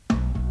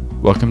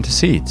Welcome to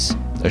Seeds,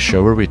 a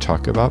show where we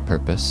talk about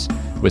purpose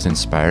with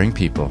inspiring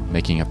people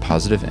making a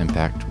positive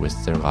impact with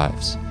their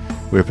lives.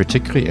 We are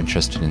particularly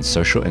interested in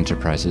social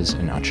enterprises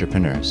and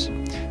entrepreneurs.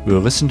 We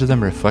will listen to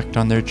them reflect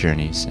on their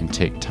journeys and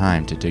take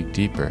time to dig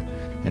deeper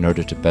in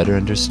order to better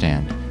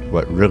understand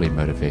what really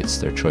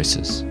motivates their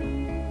choices.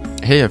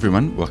 Hey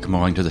everyone, welcome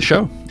along to the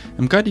show.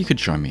 I'm glad you could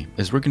join me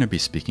as we're going to be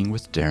speaking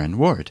with Darren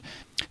Ward.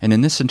 And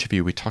in this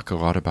interview, we talk a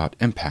lot about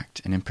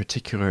impact, and in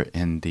particular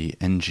in the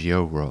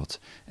NGO world.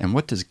 And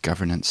what does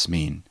governance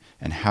mean?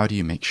 And how do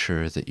you make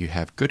sure that you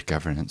have good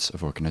governance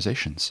of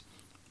organizations?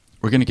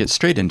 We're going to get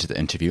straight into the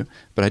interview,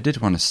 but I did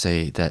want to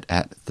say that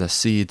at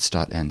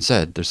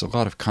theseeds.nz, there's a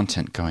lot of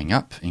content going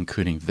up,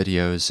 including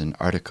videos and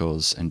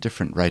articles and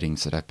different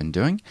writings that I've been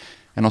doing.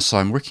 And also,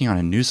 I'm working on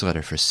a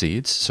newsletter for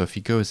Seeds, so if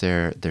you go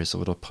there, there's a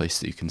little place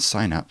that you can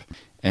sign up.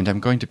 And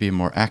I'm going to be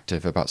more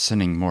active about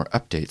sending more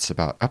updates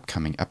about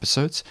upcoming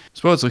episodes,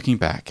 as well as looking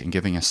back and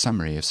giving a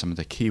summary of some of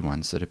the key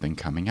ones that have been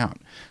coming out.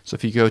 So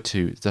if you go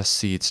to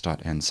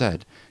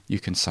theseeds.nz, you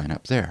can sign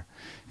up there.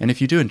 And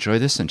if you do enjoy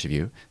this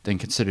interview, then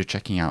consider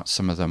checking out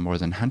some of the more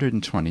than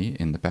 120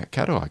 in the back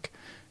catalog.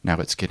 Now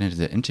let's get into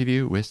the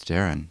interview with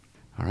Darren.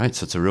 All right,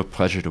 so it's a real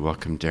pleasure to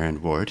welcome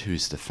Darren Ward,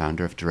 who's the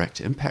founder of Direct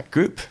Impact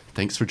Group.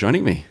 Thanks for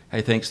joining me.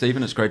 Hey, thanks,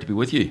 Stephen. It's great to be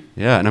with you.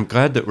 Yeah, and I'm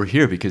glad that we're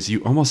here because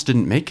you almost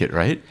didn't make it,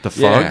 right? The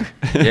fog?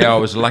 Yeah, I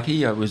was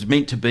lucky. I was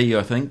meant to be,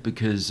 I think,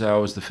 because I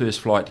was the first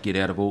flight to get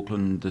out of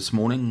Auckland this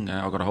morning.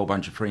 I've got a whole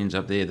bunch of friends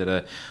up there that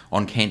are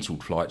on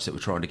cancelled flights that were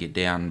trying to get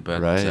down,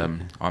 but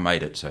I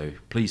made it, so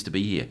pleased to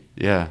be here.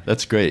 Yeah,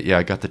 that's great. Yeah,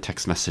 I got the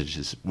text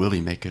messages, will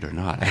he make it or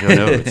not? I don't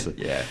know.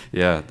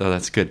 Yeah,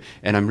 that's good.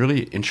 And I'm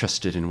really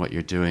interested in what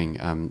you're doing,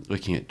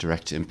 looking at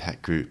Direct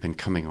Impact Group and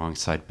coming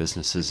alongside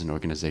businesses and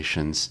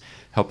organizations,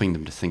 helping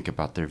them to think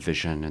about their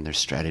vision and their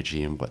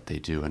strategy and what they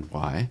do and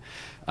why.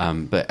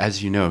 But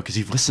as you know, because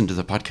you've listened to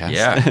the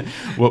podcast,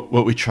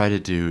 what we try to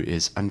do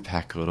is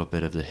unpack a little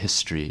bit of the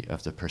history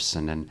of the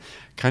person and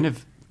kind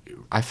of,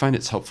 I find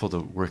it's helpful to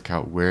work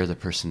out where the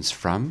person's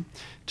from,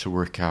 to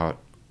work out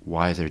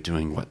why they're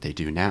doing what they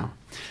do now.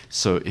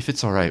 So if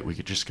it's all right, we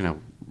could just going to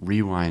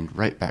rewind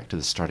right back to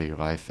the start of your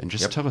life and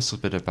just tell us a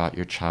bit about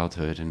your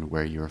childhood and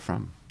where you were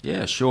from.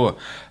 Yeah, sure.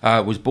 I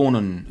was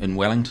born in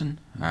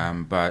Wellington,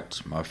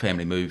 but my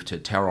family moved to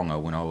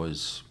Tauranga when I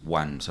was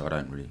 1, so I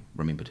don't really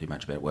remember too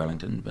much about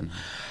Wellington. But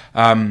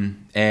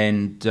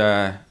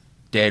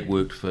Dad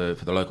worked for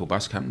the local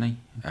bus company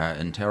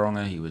in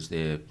Tauranga. He was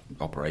their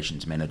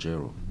operations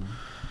manager.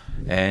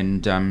 We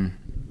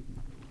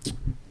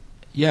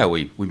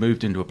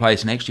moved into a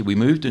place, and actually we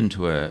moved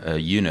into a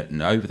unit,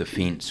 and over the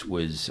fence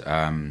was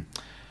an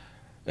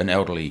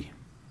elderly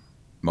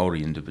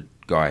Māori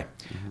guy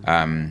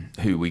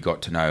who we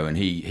got to know, and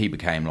he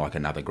became like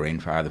another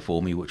grandfather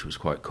for me, which was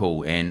quite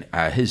cool. And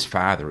his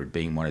father had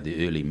been one of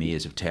the early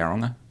mayors of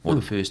Tauranga, or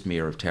the first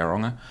mayor of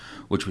Tauranga,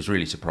 which was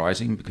really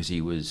surprising because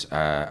he was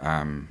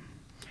an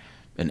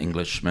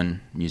Englishman,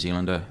 New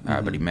Zealander,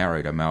 but he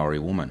married a Maori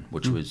woman,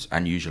 which was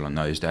unusual in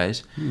those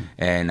days,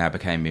 and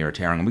became mayor of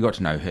Tauranga. And we got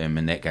to know him,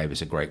 and that gave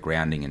us a great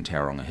grounding in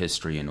Tauranga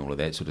history and all of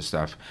that sort of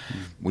stuff.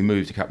 We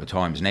moved a couple of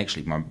times, and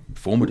actually my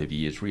formative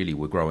years really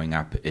were growing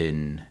up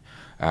in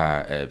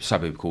a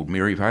suburb called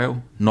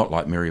Maryvale, not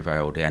like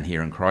Maryvale down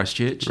here in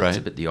Christchurch. Right. It's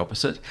a bit the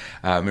opposite.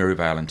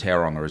 Maryvale and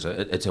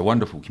Tauranga it's a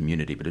wonderful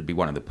community, but it'd be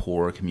one of the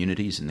poorer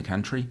communities in the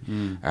country.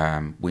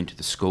 Went to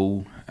the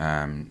school,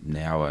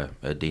 now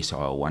a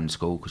decile 1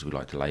 school because we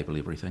like to label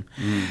everything,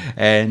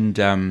 and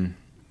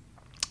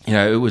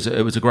it was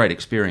a great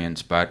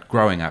experience. But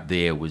growing up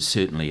there was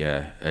certainly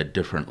a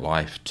different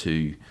life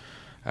to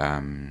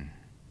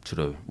sort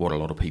of what a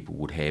lot of people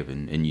would have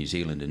in New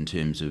Zealand in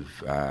terms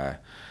of.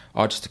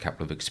 Just a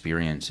couple of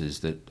experiences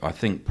that I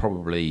think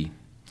probably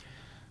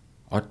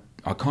I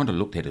kind of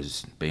looked at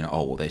as being,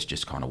 that's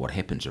just kind of what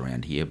happens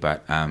around here,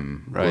 but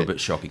were a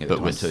bit shocking at the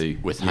time too.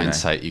 With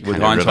hindsight, you're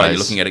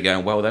looking at it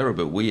going, well, they were a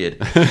bit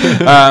weird.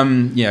 Sort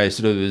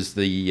of as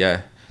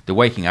the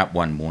waking up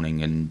one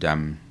morning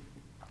and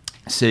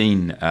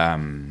seeing,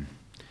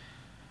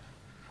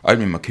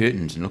 opening my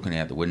curtains and looking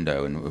out the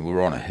window, and we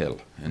were on a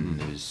hill, and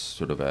there was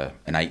sort of an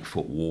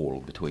 8-foot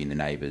wall between the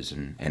neighbours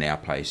and our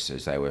place,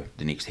 as they were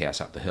the next house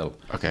up the hill.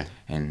 Okay.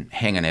 And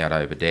hanging out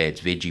over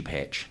Dad's veggie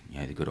patch,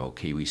 the good old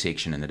Kiwi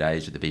section in the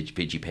days with the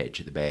veggie patch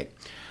at the back,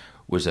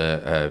 was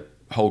a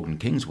Holden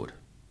Kingswood,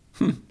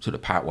 sort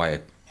of part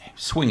way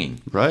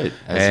swinging. Right,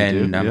 as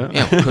you do.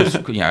 Because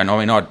and I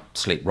mean, I'd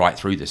slept right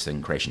through this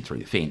thing crashing through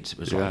the fence. It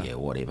was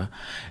whatever.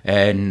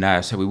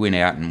 And so we went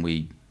out and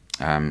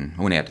I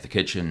went out to the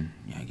kitchen,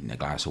 getting a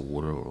glass of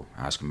water or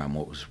asking Mum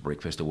what was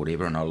breakfast or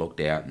whatever, and I looked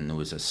out and there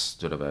was a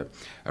sort of a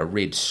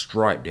red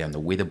stripe down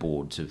the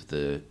weatherboards of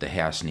the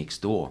house next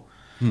door.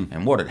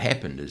 And what had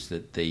happened is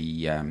that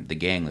the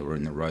gang that were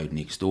in the road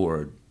next door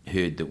had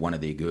heard that one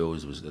of their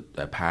girls was at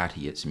a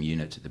party at some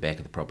units at the back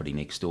of the property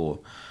next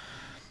door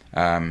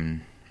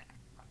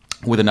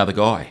with another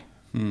guy.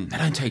 They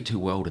don't take too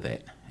well to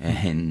that.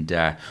 And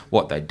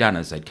what they'd done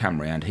is they'd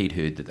come round, he'd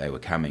heard that they were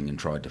coming and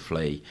tried to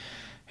flee.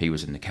 he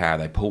was in the car.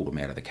 They pulled him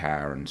out of the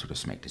car and sort of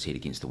smacked his head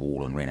against the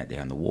wall and ran it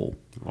down the wall.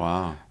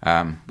 Wow.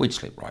 We'd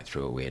slept right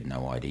through it. We had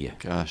no idea.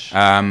 Gosh.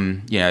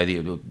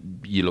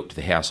 You looked at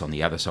the house on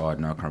the other side,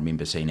 and I can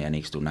remember seeing our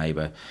next door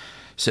neighbour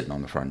sitting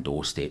on the front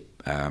doorstep,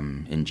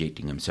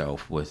 injecting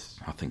himself with,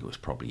 I think it was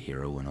probably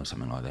heroin or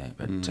something like that.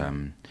 But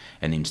and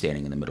then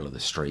standing in the middle of the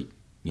street,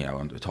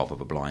 on the top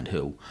of a blind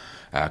hill,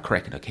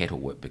 cracking a cattle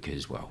whip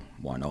because, well,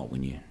 why not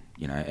when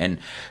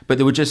but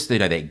there were just,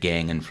 that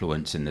gang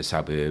influence in the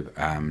suburb.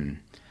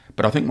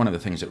 But I think one of the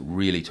things that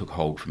really took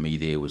hold for me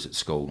there was at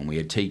school, and we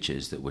had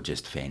teachers that were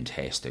just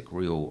fantastic,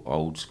 real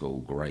old school,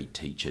 great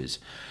teachers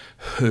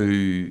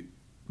who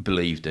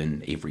believed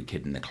in every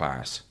kid in the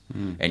class.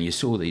 And you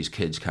saw these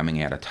kids coming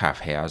out of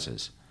tough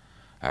houses,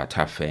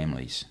 tough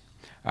families,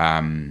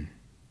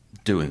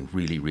 doing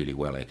really, really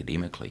well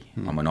academically.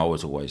 I mean, I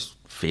was always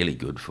fairly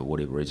good for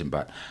whatever reason,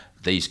 but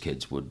these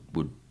kids would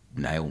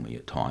nail me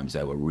at times.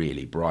 They were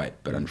really bright,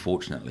 but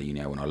unfortunately,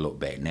 when I look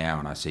back now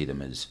and I see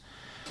them as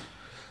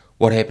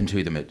what happened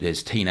to them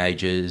as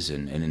teenagers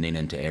and then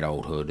into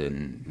adulthood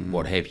and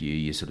what have you,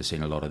 you're sort of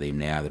seeing a lot of them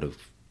now that have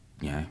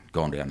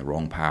gone down the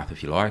wrong path,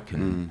 if you like,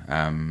 and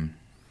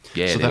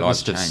so their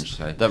lives changed.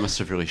 So that must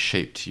have really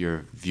shaped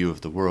your view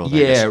of the world.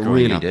 Yeah, it growing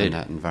really up did. In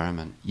that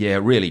environment. Yeah, it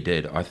really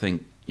did. I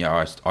think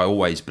I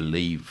always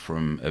believed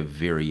from a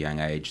very young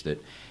age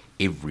that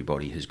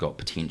everybody has got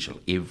potential.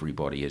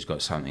 Everybody has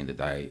got something that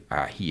they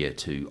are here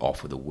to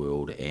offer the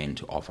world and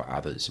to offer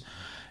others.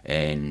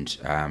 And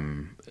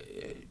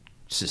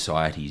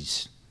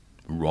society's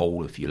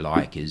role, if you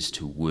like, is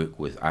to work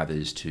with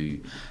others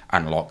to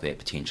unlock that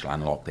potential,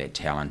 unlock that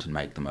talent, and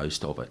make the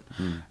most of it.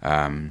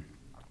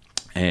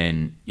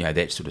 And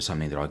that's sort of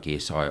something that I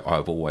guess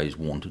I've always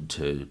wanted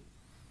to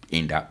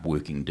end up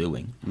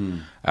doing.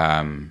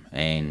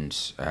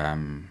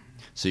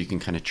 So you can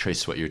kind of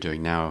trace what you're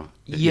doing now.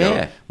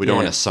 Yeah. We don't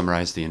want to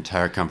summarize the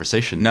entire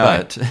conversation, no,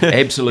 but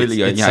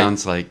absolutely. it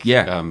sounds like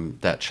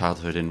that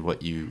childhood and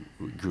what you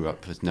grew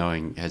up with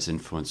knowing has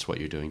influenced what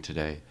you're doing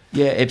today.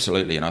 Yeah,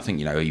 absolutely. And I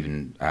think,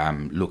 even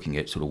looking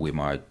at sort of where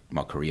my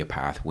career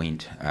path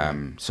went.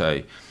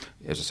 So,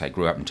 as I say,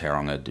 grew up in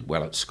Tauranga, did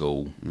well at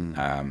school.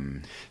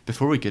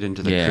 Before we get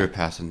into the career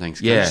path and things,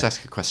 can I just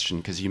ask a question?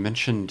 Because you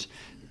mentioned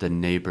the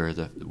neighbor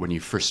when you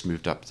first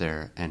moved up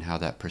there and how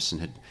that person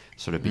had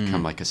sort of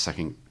become like a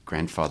second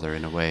grandfather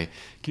in a way.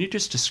 Can you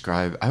just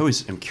describe, I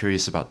always am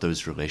curious about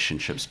those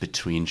relationships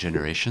between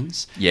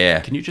generations. Yeah.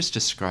 Can you just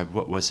describe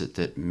what was it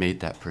that made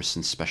that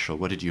person special?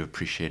 What did you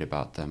appreciate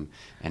about them?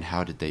 And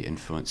how did they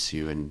influence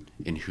you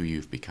in who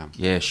you've become?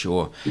 Yeah,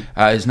 sure.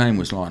 His name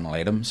was Lionel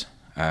Adams.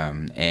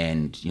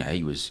 And,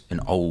 he was an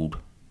old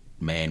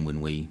man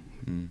when we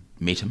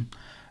met him.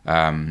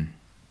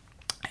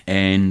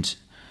 And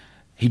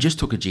he just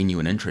took a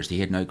genuine interest. He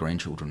had no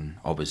grandchildren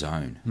of his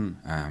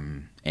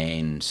own.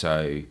 And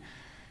so,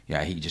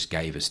 he just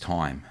gave us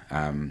time.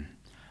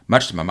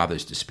 Much to my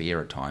mother's despair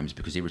at times,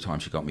 because every time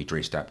she got me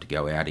dressed up to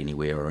go out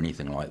anywhere or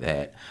anything like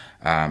that,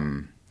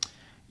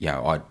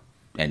 I'd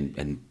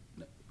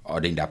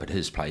end up at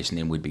his place, and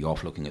then we'd be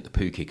off looking at the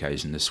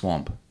pukekos in the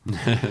swamp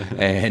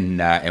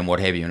and what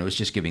have you. And it was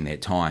just giving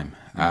that time.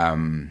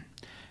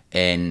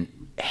 And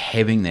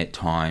having that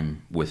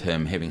time with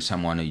him, having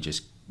someone who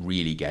just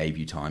really gave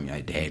you time.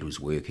 Dad was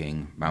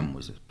working, Mum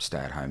was a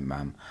stay-at-home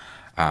mum,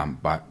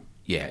 but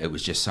it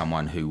was just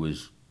someone who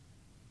was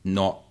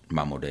not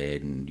mum or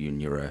dad, and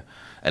you're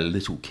a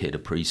little kid, a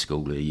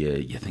preschooler,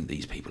 you think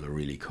these people are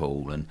really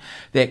cool, and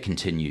that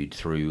continued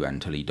through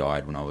until he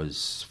died when I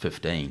was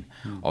 15,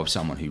 of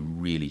someone who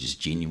really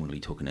just genuinely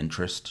took an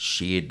interest,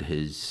 shared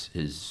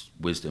his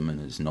wisdom and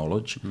his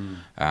knowledge,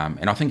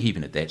 and I think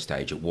even at that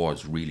stage it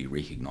was really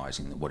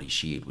recognising that what he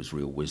shared was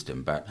real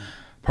wisdom, but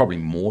probably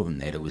more than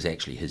that, it was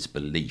actually his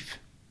belief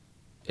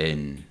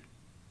in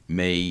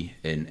me,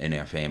 in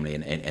our family,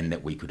 and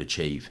that we could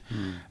achieve.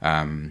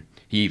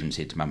 He even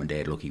said to Mum and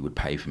Dad, look, he would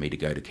pay for me to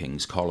go to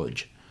King's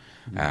College,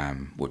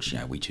 which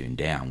we turned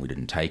down. We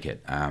didn't take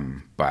it.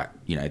 But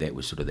that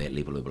was sort of that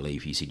level of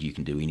belief. He said, you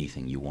can do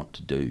anything you want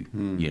to do.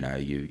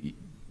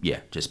 You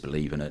just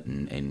believe in it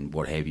and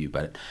what have you.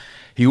 But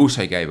he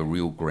also gave a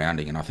real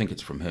grounding, and I think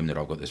it's from him that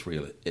I've got this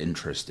real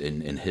interest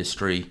in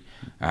history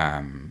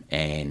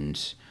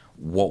and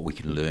what we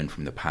can learn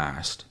from the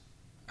past.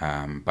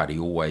 But he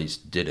always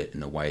did it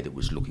in a way that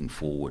was looking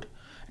forward,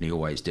 and he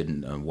always did it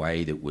in a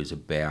way that was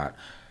about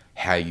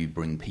how you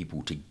bring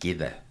people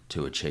together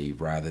to achieve,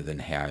 rather than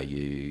how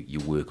you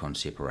work on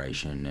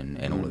separation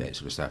and all of that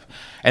sort of stuff.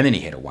 And then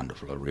he had a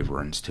wonderful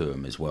irreverence to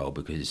him as well,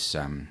 because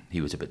he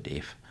was a bit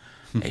deaf.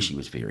 Actually,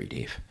 was very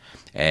deaf,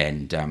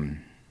 and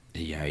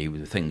he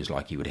would things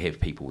like he would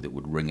have people that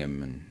would ring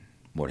him and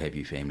what have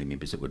you, family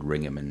members that would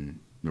ring him,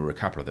 and there were a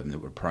couple of them that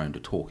were prone to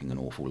talking an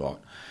awful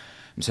lot.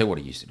 And so what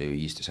he used to do, he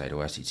used to say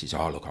to us, he says,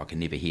 oh, look, I can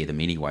never hear them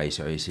anyway.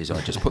 So he says,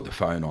 I just put the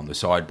phone on the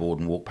sideboard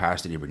and walk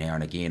past it every now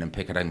and again and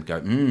pick it up and go,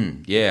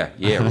 yeah,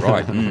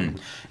 right, and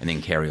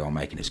then carry on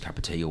making his cup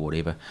of tea or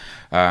whatever.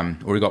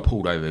 Or he got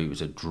pulled over. He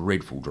was a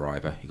dreadful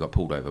driver. He got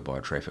pulled over by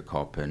a traffic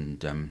cop,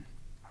 and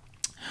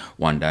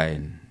one day,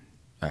 and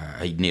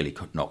he nearly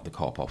knocked the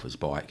cop off his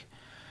bike.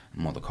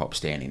 And while the cop's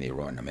standing there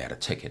writing him out a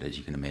ticket, as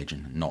you can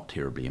imagine, not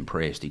terribly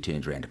impressed, he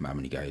turns around to Mum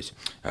and he goes,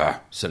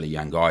 silly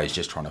young guy, he's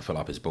just trying to fill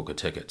up his book of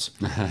tickets.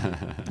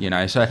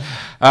 So,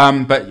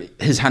 but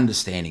his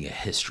understanding of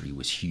history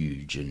was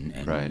huge.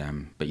 Right.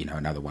 But,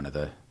 another one of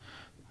the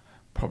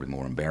probably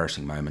more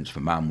embarrassing moments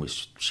for Mum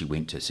was she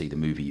went to see the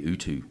movie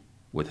Utu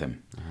with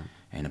him.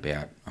 And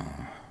about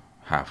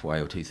halfway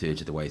or 2/3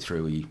 of the way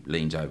through, he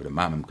leans over to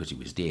Mum, and because he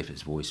was deaf,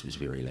 his voice was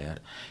very loud.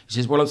 He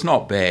says, "Well, it's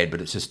not bad,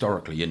 but it's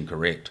historically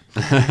incorrect."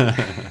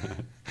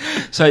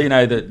 So,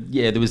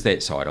 there was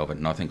that side of it,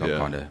 and I think I've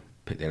kind of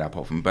picked that up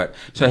off him. But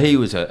so he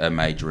was a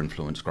major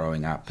influence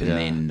growing up, and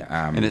then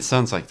and it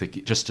sounds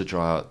like just to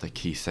draw out the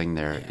key thing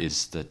there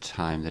is the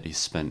time that he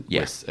spent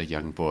with a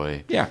young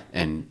boy,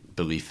 and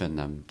belief in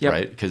them,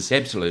 right? Because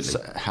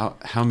absolutely,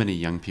 how many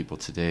young people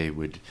today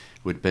would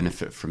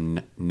benefit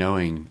from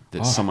knowing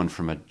that someone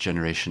from a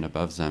generation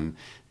above them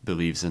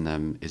believes in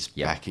them, is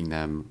backing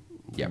them,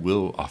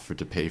 will offer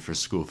to pay for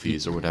school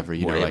fees or whatever,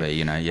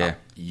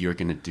 you're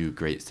going to do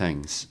great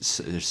things.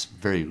 So there's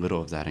very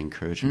little of that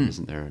encouragement,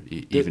 isn't there?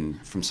 Even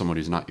from someone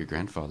who's not your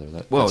grandfather.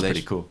 That's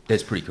pretty cool.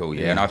 That's pretty cool,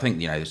 And I think,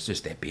 there's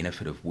just that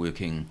benefit of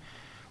working,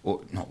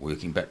 or not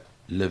working, but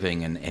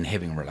living and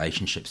having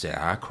relationships that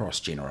are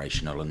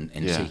cross-generational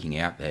and seeking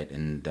out that.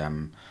 And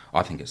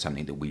I think it's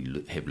something that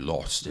we have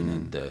lost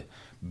in the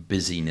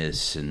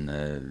busyness and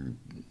the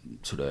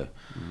sort of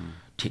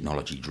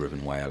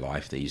technology-driven way of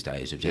life these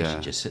days, of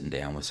actually just sitting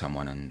down with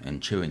someone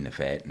and chewing the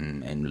fat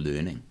and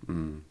learning.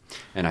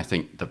 And I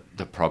think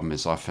the problem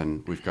is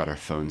often we've got our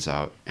phones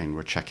out and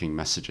we're checking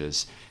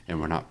messages and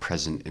we're not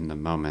present in the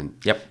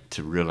moment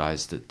to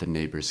realize that the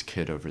neighbor's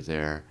kid over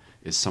there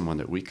is someone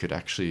that we could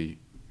actually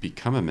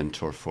become a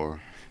mentor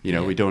for.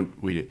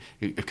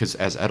 Because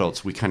as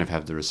adults we kind of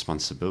have the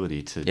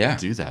responsibility to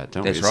do that,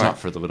 don't we? It's not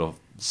for the little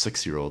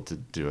 6-year-old to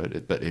do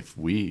it, but if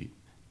we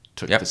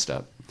took the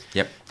step.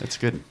 That's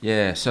good.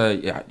 Yeah, so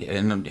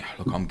and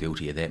look, I'm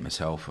guilty of that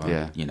myself.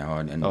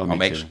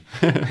 I'm actually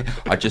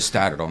I just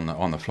started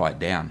on the flight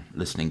down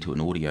listening to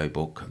an audio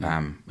book,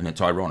 and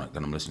it's ironic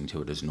that I'm listening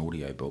to it as an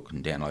audio book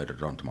and downloaded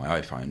it onto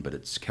my iPhone, but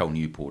it's Cal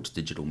Newport's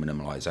Digital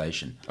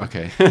Minimalisation.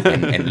 Okay.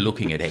 and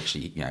looking at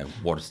actually,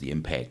 what is the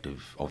impact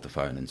of the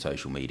phone and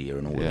social media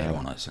and all of that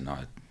on us, and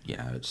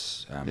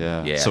it's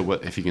So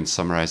what if you can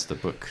summarize the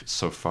book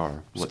so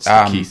far? What's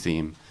the key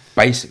theme?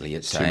 Basically,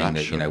 it's saying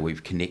that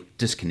we've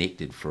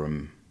disconnected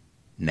from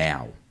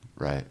now,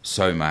 right?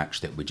 So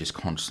much that we're just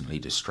constantly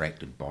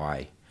distracted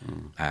by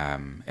our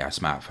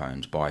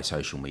smartphones, by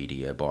social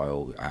media, by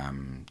all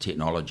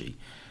technology,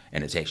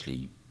 and it's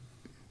actually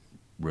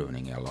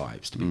ruining our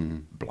lives, to be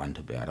blunt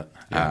about it.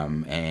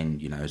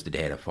 And as the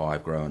dad of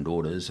 5 growing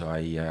daughters,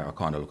 I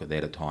kind of look at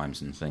that at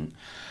times and think,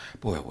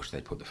 boy, I wish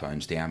they'd put the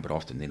phones down. But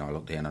often then I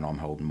look down and I'm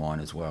holding mine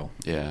as well.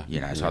 So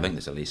I think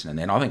there's a lesson, and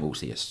then I think we'll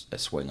see a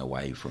swing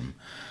away from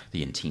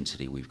the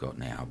intensity we've got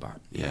now.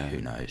 But who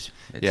knows?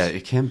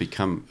 It can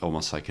become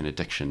almost like an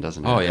addiction,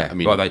 doesn't it? Oh yeah. I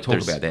mean, they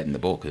talk about that in the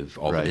book of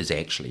it is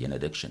actually an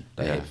addiction.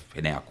 They have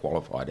now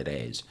qualified it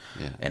as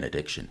an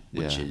addiction,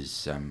 which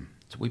is.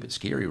 It's a wee bit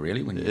scary,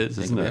 really, when you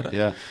think about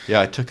it.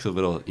 Yeah. I took the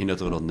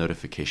little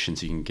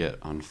notifications you can get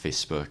on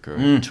Facebook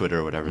or Twitter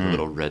or whatever, the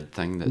little red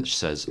thing that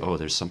says, "Oh,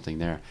 there's something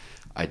there."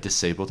 I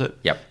disabled it.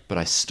 But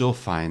I still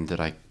find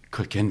that I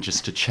click in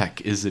just to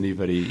check, is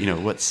anybody,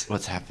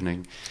 what's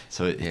happening?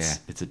 So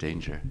it's a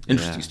danger.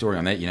 Interesting story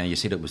on that. You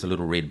said it was a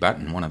little red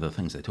button. One of the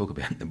things they talk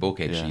about in the book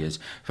actually is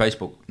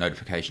Facebook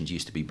notifications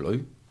used to be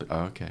blue,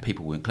 but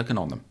people weren't clicking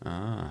on them.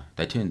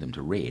 They turned them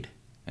to red.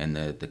 And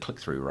the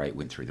click-through rate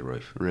went through the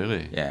roof.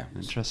 Really? Yeah.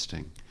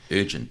 Interesting.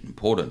 Urgent,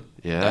 important,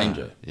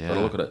 danger. Yeah. Got to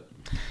look at it.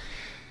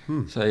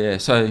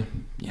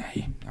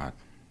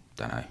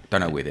 I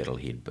don't know where that'll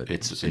head, but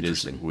it's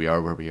interesting. We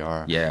are where we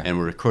are. Yeah. And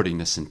we're recording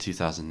this in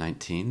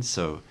 2019,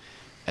 so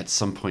at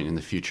some point in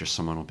the future,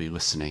 someone will be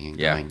listening and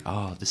going,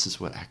 "Oh, this is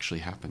what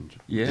actually happened.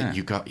 Yeah.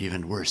 You got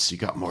even worse. You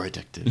got more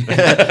addicted."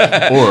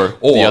 or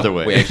the other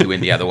way. We actually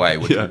went the other way,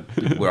 which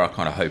where I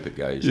kind of hope it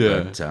goes.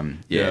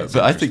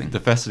 But I think the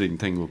fascinating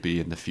thing will be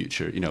in the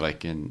future,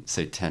 like in,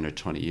 say, 10 or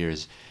 20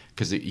 years,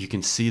 because you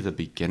can see the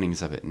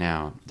beginnings of it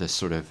now, the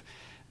sort of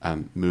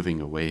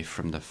moving away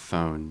from the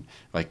phone,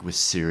 like with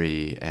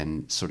Siri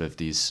and sort of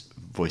these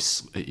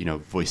voice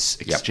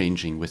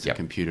exchanging with the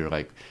computer,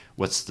 like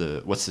what's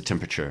the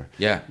temperature?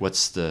 Yeah.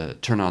 What's the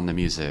turn on the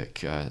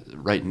music?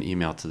 Write an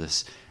email to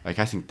this. Like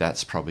I think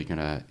that's probably going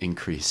to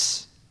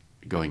increase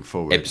going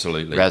forward.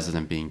 Absolutely. Rather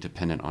than being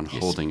dependent on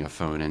holding a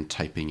phone and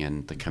typing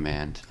in the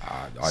command.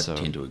 I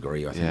tend to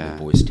agree. I think the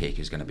voice tech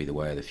is going to be the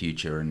way of the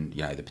future, and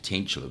the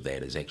potential of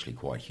that is actually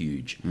quite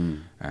huge.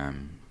 I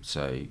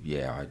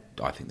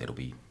think that'll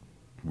be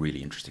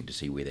really interesting to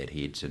see where that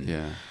heads and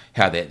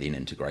how that then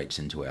integrates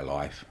into our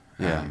life.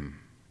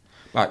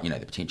 But, the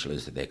potential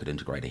is that could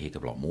integrate a heck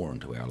of a lot more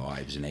into our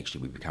lives, and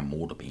actually we become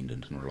more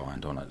dependent and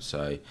reliant on it.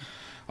 So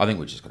I think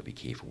we've just got to be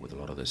careful with a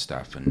lot of this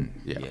stuff. And,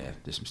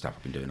 there's some stuff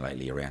I've been doing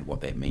lately around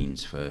what that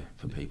means for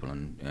people.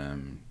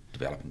 And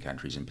developing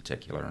countries in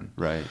particular. And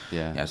right,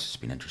 yeah. It's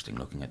just been interesting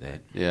looking at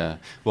that. Yeah.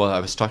 Well, I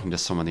was talking to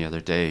someone the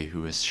other day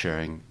who was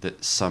sharing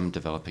that some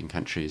developing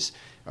countries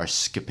are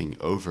skipping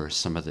over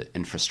some of the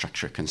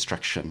infrastructure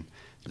construction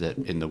that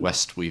in the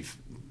West we've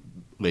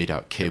laid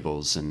out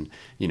cables and,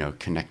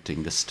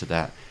 connecting this to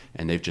that.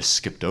 And they've just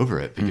skipped over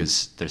it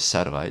because there's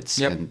satellites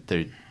and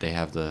they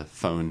have the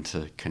phone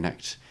to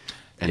connect.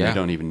 And they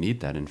don't even need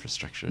that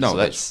infrastructure. No, so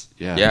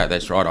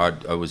that's right.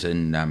 I was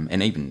in,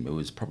 and even it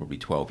was probably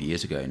 12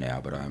 years ago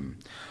now, but in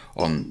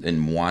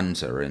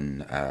Mwanza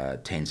in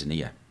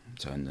Tanzania,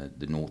 so in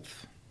the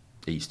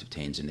northeast of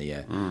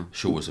Tanzania,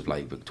 shores of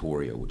Lake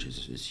Victoria, which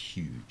is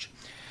huge.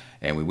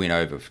 And we went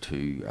over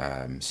to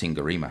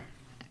Sengerema,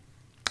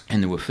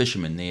 and there were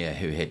fishermen there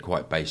who had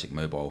quite basic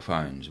mobile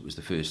phones. It was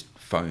the first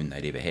phone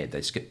they'd ever had.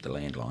 They skipped the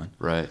landline.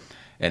 Right.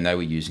 And they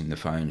were using the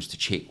phones to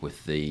check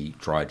with the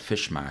dried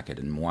fish market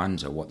in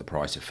Mwanza what the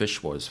price of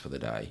fish was for the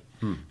day,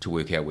 to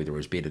work out whether it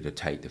was better to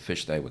take the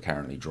fish they were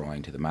currently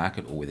drying to the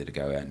market or whether to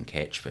go out and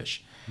catch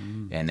fish.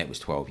 And that was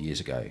 12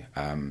 years ago.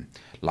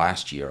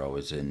 Last year I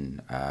was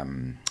in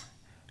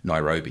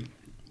Nairobi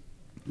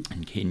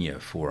in Kenya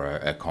for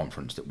a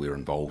conference that we're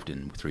involved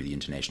in through the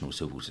International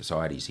Civil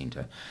Society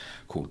Centre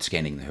called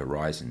Scanning the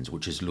Horizons,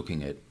 which is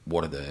looking at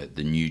what are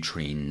the new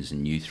trends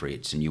and new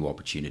threats and new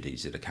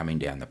opportunities that are coming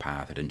down the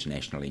path at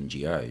international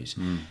NGOs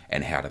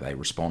and how do they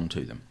respond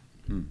to them.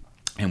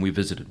 And we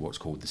visited what's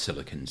called the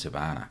Silicon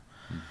Savannah,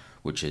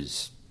 which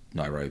is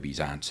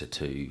Nairobi's answer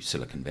to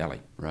Silicon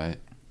Valley. Right.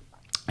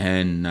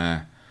 And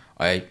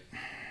I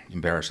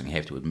embarrassingly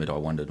have to admit I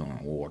wondered,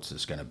 what's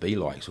this going to be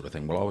like, sort of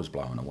thing. Well, I was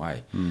blown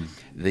away.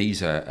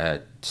 These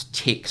are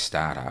tech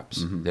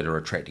startups that are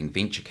attracting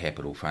venture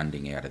capital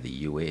funding out of the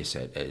US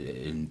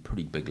in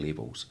pretty big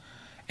levels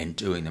and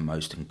doing the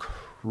most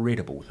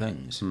incredible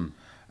things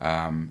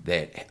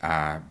that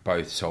are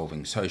both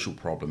solving social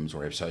problems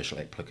or have social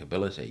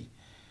applicability,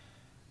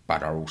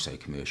 but are also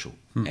commercial.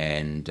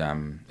 And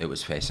it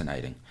was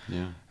fascinating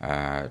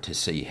to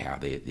see how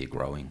they're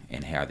growing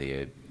and how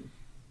they're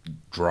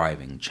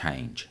driving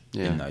change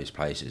in those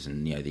places.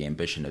 And the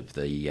ambition of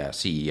the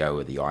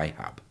CEO of the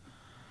iHub,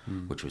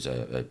 which was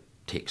a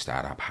tech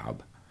startup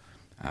hub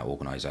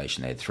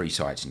organisation. They had 3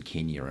 sites in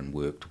Kenya and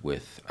worked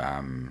with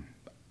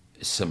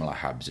similar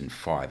hubs in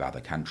 5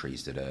 other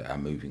countries that are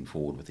moving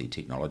forward with their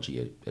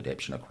technology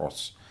adaptation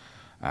across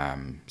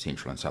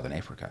Central and Southern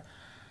Africa,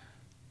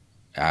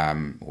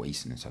 or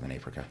Eastern and Southern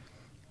Africa,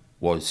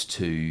 was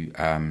to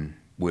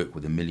work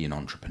with 1 million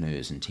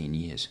entrepreneurs in 10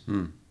 years.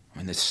 I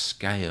mean, the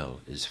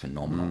scale is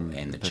phenomenal,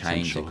 and the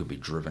change that could be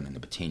driven and the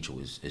potential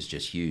is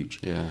just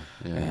huge. Yeah.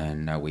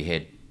 And we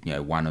had,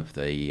 one of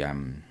the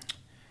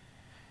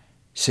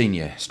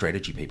senior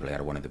strategy people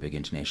out of one of the big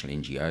international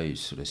NGOs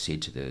sort of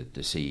said to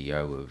the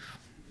CEO of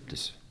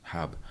this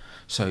hub,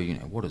 so,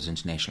 what as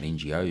international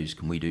NGOs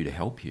can we do to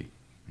help you?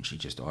 And she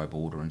just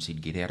eyeballed her and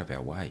said, get out of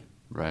our way.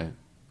 Right.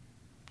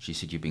 She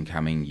said, you've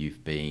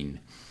been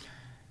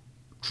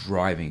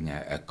driving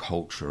a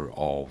culture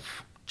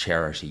of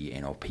charity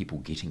and of people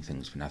getting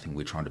things for nothing.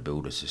 We're trying to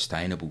build a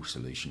sustainable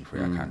solution for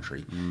our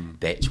country.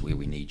 That's where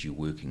we need you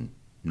working,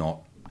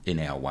 not in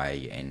our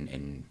way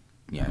and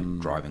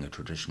driving a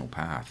traditional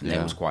path. And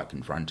that was quite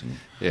confronting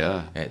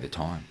at the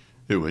time.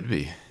 It would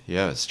be.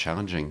 Yeah, it's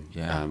challenging.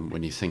 Yeah.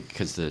 When you think,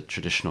 because the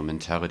traditional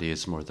mentality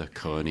is more the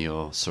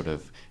colonial sort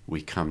of,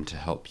 we come to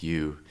help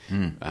you.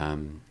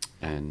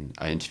 And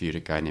I interviewed a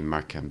guy named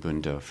Mark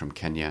Ambundo from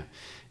Kenya,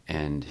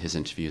 and his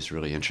interview is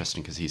really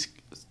interesting because he's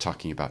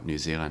talking about New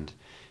Zealand.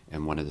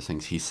 And one of the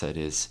things he said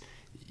is,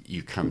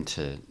 you come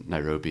to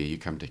Nairobi, you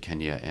come to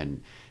Kenya,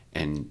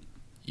 and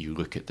you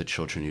look at the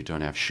children who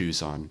don't have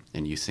shoes on,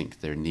 and you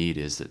think their need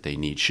is that they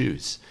need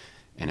shoes.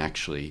 And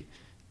actually,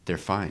 they're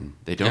fine.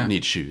 They don't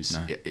need shoes.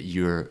 No.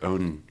 Your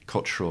own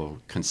cultural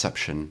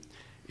conception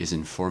is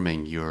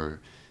informing your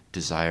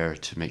desire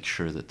to make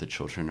sure that the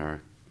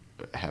children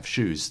have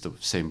shoes the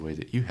same way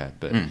that you had.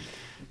 But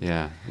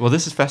well,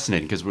 this is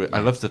fascinating because I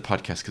love the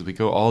podcast because we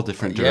go all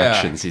different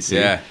directions, you see,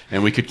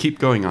 and we could keep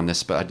going on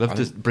this, but I'd love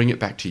to bring it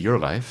back to your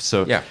life.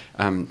 So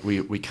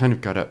we kind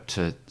of got up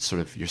to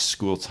sort of your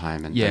school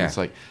time and things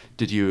like,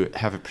 did you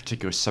have a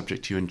particular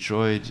subject you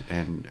enjoyed,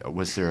 and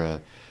was there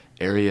a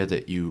area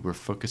that you were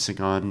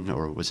focusing on,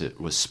 or was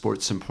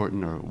sports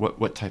important, or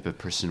what type of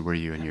person were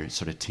you in your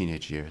sort of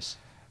teenage years?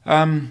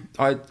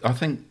 I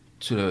think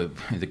sort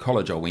of the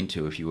college I went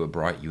to, if you were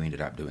bright, you ended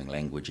up doing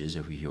languages.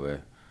 If you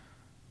were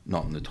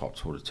not in the top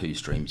sort of 2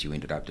 streams, you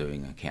ended up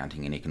doing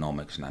accounting and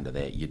economics, and under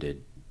that you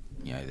did,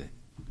 the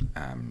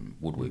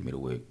woodwork,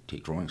 metalwork,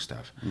 tech drawing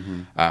stuff.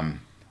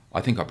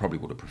 I think I probably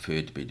would have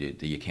preferred to be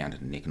the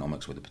accountant and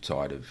economics with the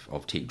side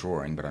of tech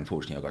drawing, but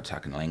unfortunately I got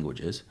stuck in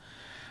languages.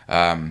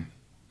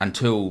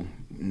 Until,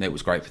 that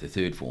was great for the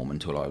 3rd form,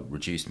 until I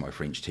reduced my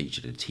French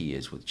teacher to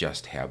tears with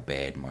just how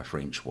bad my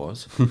French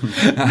was.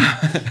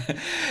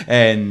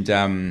 And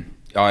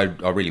I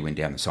really went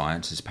down the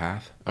sciences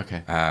path.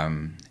 Okay.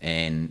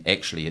 And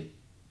actually it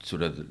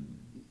sort of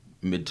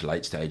mid to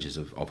late stages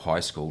of high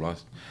school,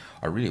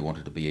 I really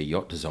wanted to be a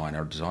yacht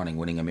designer, designing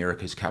winning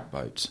America's Cup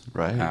boats.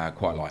 Right.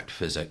 Quite liked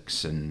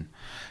physics and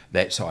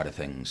that side of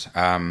things.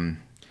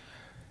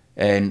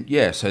 And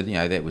yeah, so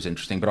that was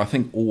interesting. But I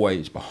think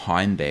always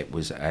behind that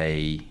was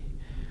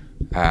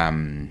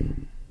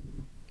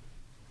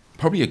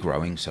probably a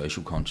growing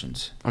social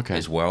conscience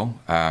as well.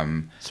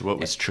 So what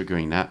was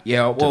triggering that?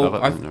 Yeah, well,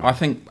 I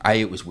think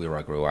A, it was where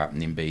I grew up, and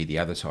then B, the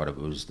other side of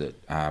it was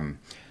that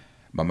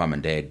my mum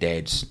and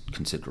dad's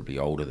considerably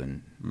older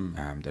than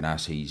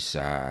us. He's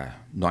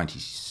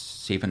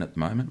 97 at the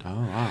moment. Oh,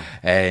 wow.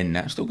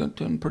 And still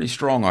doing pretty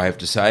strong, I have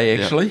to say,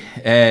 actually.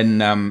 Yep.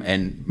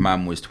 And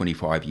mum was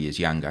 25 years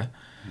younger.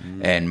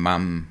 And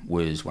mum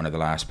was one of the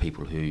last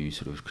people who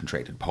sort of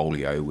contracted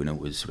polio when it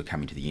was sort of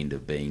coming to the end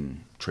of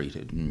being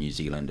treated in New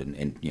Zealand,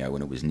 and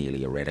when it was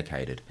nearly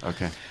eradicated.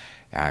 Okay.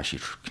 She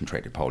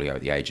contracted polio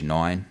at the age of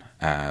 9,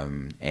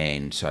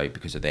 and so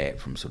because of that,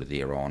 from sort of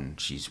there on,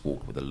 she's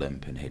walked with a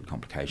limp and had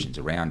complications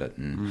around it.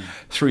 And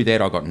through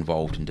that, I got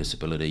involved in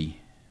disability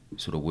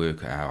sort of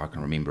work. I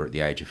can remember at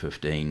the age of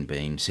 15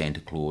 being Santa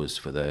Claus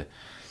for the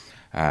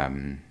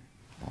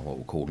what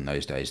were called in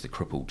those days the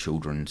Crippled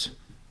Children's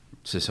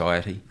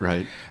Society.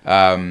 Right.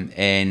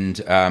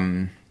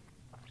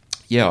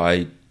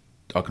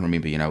 I can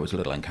remember, it was a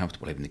little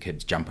uncomfortable having the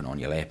kids jumping on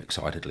your lap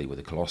excitedly with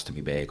a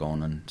colostomy bag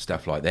on and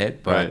stuff like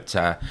that. But,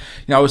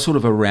 I was sort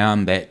of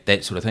around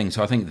that sort of thing.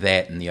 So I think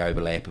that and the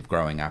overlap of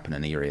growing up in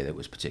an area that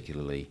was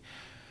particularly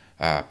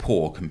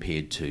poor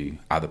compared to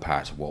other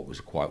parts of what was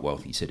a quite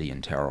wealthy city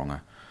in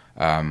Tauranga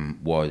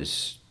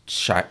was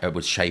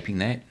shaping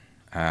that.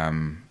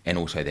 And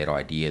also that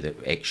idea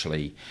that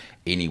actually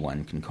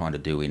anyone can kind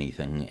of do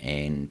anything,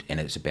 and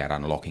it's about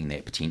unlocking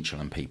that potential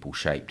in people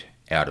shaped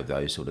out of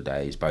those sort of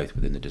days, both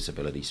within the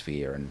disability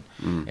sphere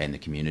and the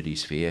community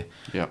sphere.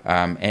 Yep.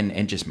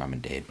 And just mum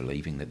and dad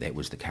believing that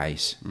was the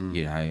case.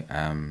 We had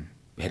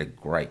a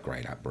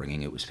great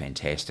upbringing. It was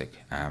fantastic.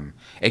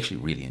 Actually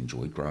really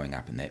enjoyed growing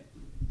up in that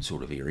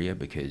sort of area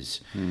because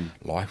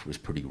life was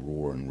pretty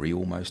raw and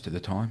real most of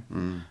the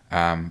time.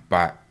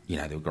 But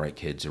there were great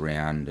kids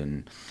around,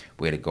 and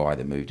we had a guy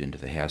that moved into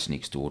the house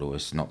next door to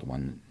us, not the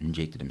one that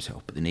injected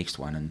himself, but the next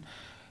one, and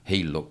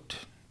he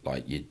looked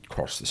like you'd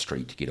cross the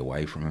street to get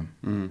away from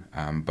him.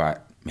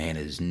 But man,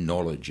 his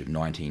knowledge of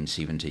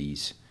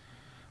 1970s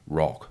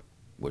rock,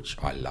 which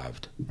I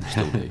loved,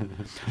 still do,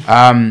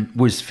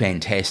 was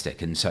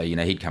fantastic. And so,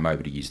 he'd come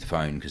over to use the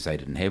phone because they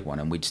didn't have one,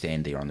 and we'd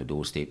stand there on the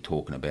doorstep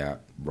talking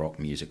about rock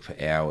music for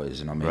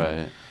hours. And I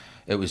mean,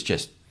 it was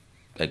just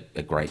a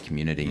great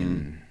community.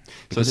 And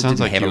because so it sounds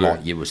like have a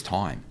lot, it was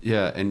time.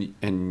 Yeah,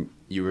 and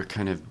you were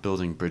kind of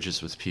building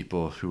bridges with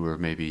people who were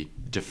maybe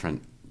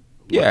different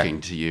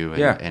looking to you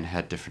and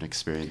had different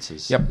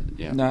experiences. Yep.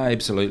 Yeah. No,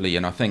 absolutely.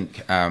 And I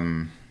think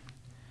I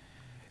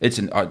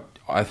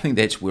think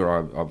that's where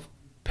I've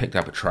picked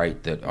up a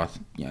trait that I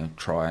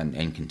try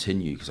and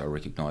continue, because I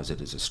recognise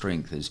it as a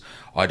strength, is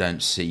I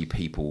don't see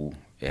people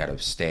out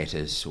of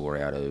status or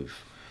out of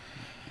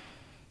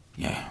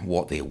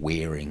what they're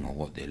wearing or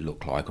what they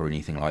look like or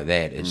anything like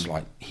that. It's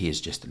like,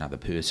 here's just another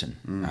person.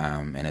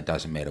 And it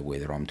doesn't matter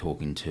whether I'm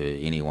talking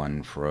to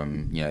anyone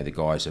from, the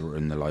guys that were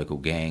in the local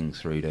gang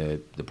through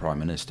to the Prime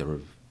Minister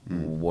of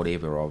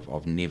whatever.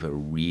 I've never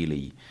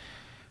really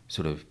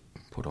sort of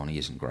put on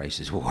airs and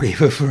graces or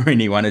whatever for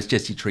anyone. It's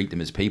just you treat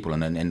them as people,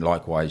 and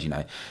likewise,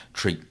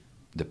 treat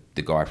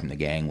the guy from the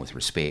gang with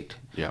respect,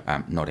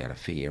 not out of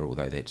fear,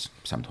 although that's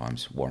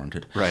sometimes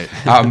warranted. Right.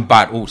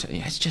 But also,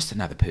 it's just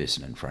another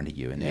person in front of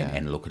you,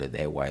 and look at it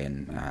that way,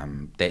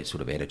 and that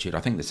sort of attitude. I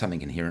think there's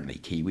something inherently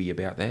Kiwi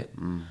about that.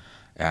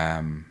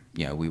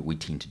 We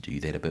tend to do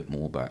that a bit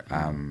more, but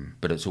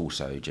it's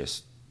also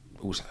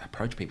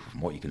approach people from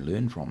what you can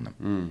learn from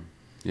them.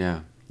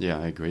 Yeah,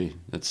 I agree.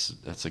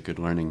 That's a good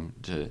learning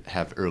to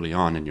have early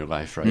on in your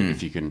life, right?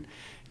 If you can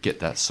get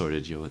that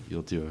sorted,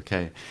 you'll do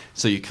okay.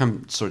 So you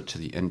come sort of to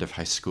the end of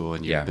high school,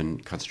 and you've been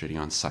concentrating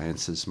on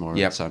sciences more.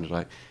 It sounded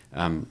like.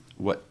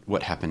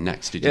 What happened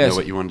next? Did you know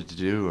what you wanted to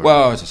do? Or?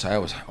 Well, as I say, I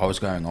was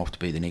going off to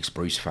be the next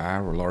Bruce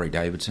Farr or Laurie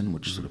Davidson,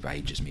 which sort of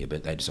ages me a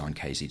bit. They designed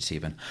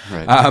KZ7.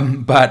 Right.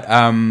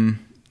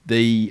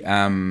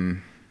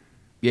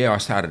 I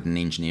started an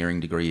engineering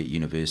degree at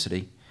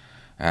university.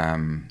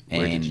 Where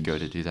did you go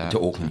to do that? To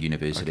Auckland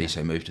University,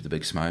 so moved to the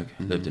Big Smoke.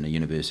 Lived in a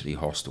university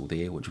hostel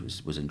there, which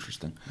was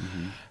interesting.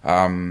 It's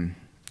a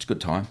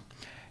good time.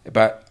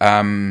 But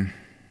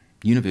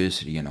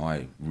university and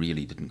I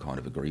really didn't kind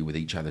of agree with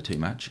each other too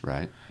much.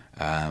 Right.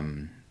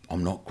 I'm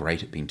not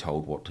great at being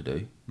told what to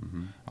do.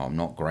 I'm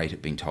not great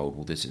at being told,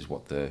 well, this is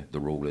what the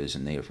rule is,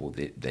 and therefore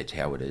that's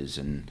how it is,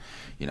 and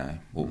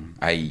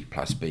A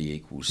plus B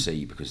equals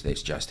C because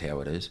that's just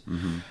how it is.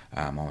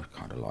 I was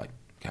kind of like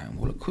going,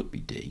 well, it could be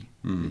D.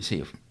 Let's see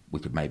if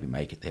we could maybe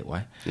make it that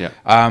way. Yeah.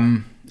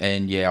 I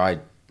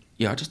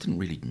just didn't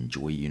really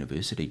enjoy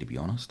university, to be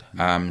honest.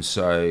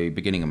 So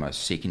beginning of my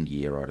second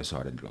year, I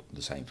decided, look,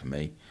 the same for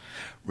me.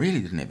 Really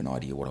didn't have an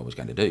idea what I was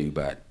going to do,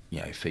 but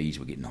fees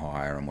were getting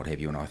higher and what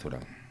have you, and I thought,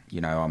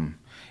 I'm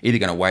either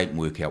going to wait and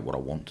work out what I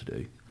want to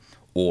do,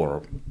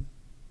 or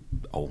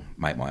I'll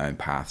make my own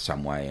path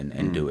some way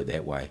and do it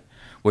that way,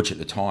 which at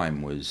the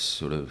time was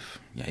sort of,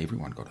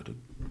 everyone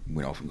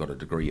went off and got a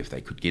degree if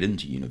they could get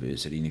into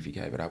university, and if you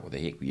gave it up, what the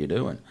heck were you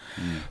doing?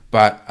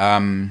 But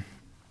so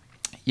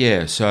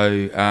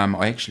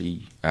I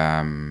actually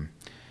I'd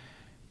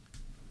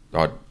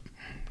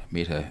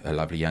met a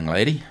lovely young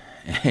lady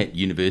at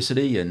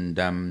university, and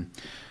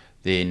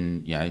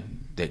then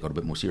that got a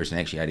bit more serious, and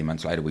actually 18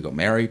 months later we got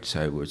married.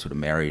 So we were sort of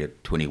married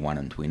at 21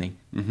 and 20.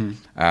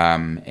 I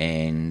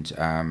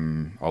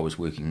was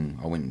working,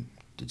 I went and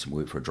did some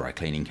work for a dry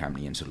cleaning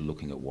company and sort of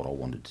looking at what I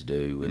wanted to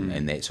do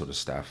and that sort of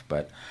stuff.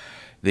 But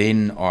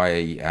then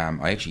I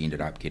actually ended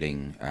up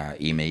getting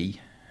ME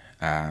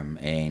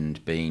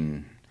and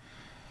been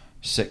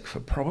sick for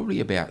probably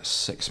about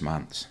 6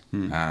 months,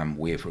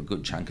 where for a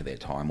good chunk of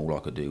that time all I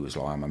could do was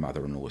lie on my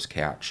mother-in-law's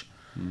couch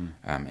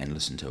and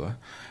listen to her.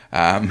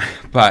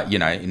 But,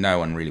 no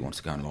one really wants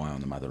to go and lie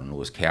on the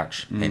mother-in-law's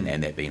couch,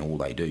 and that being all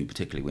they do,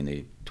 particularly when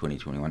they're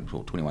 21,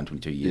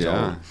 22 years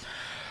old.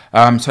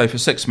 So for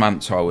 6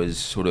 months I was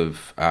sort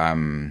of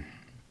out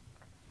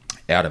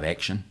of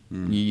action.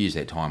 You use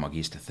that time, I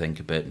guess, to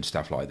think a bit and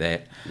stuff like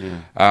that.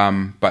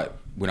 But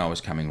when I was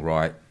coming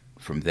right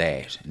from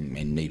that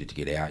and needed to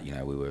get out,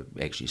 we were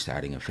actually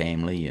starting a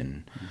family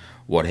and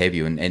what have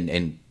you,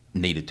 and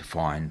needed to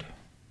find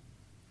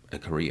a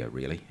career,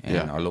 really.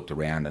 And I looked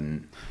around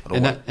and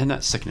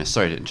that sickness,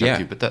 sorry to interrupt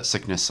you, but that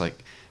sickness,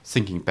 like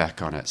thinking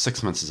back on it,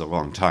 6 months is a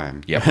long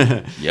time.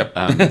 Yep.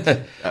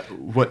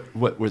 What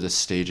were the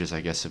stages,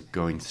 I guess, of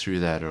going through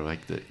that? Or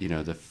like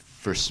the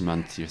first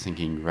month you're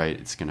thinking, right,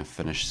 it's going to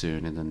finish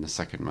soon, and then the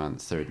second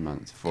month, third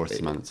month,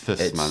 fourth month,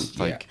 fifth month,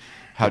 like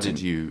how did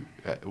you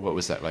what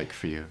was that like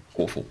for you?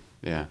 Awful,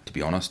 to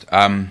be honest.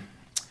 21,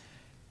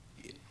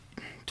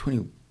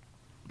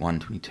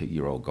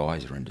 22-year-old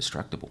guys are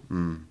indestructible.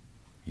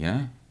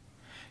 So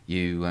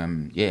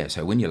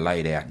when you're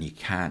laid out and you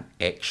can't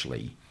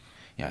actually,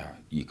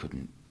 you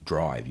couldn't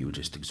drive, you were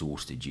just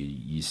exhausted,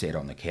 you sat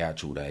on the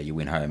couch all day, you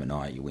went home at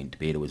night, you went to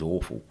bed, it was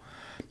awful,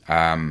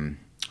 and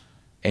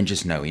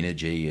just no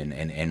energy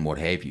and what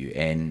have you.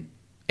 And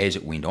as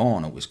it went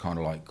on, it was kind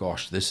of like,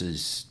 gosh, this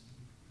is,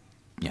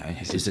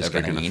 is this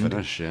going to end?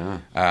 Finish,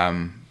 I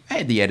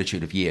had the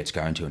attitude of, it's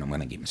going to, and I'm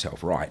going to get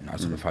myself right, and I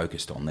sort of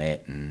focused on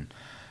that and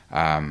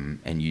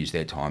used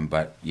that time.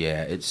 But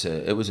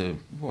it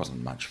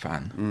wasn't much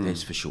fun,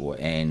 that's for sure.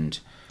 And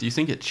do you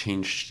think it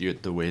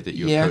changed the way that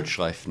you approach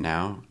life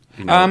now?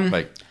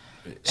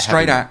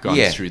 Straight up, gone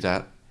through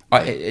that.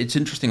 It's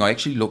interesting. I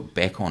actually look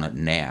back on it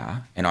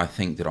now, and I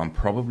think that I'm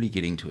probably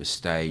getting to a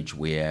stage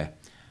where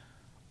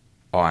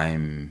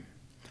I'm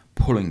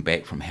pulling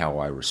back from how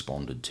I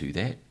responded to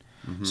that.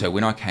 So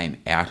when I came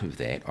out of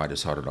that, I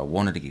decided I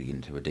wanted to get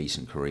into a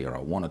decent career. I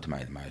wanted to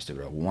make the most of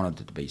it. I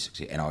wanted it to be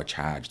successful, and I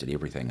charged at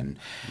everything. And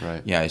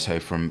so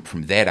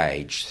from that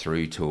age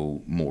through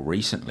till more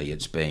recently,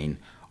 it's been,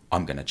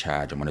 I'm going to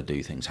charge. I'm going to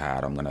do things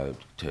hard. I'm going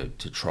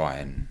to try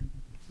and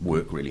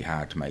work really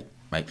hard to make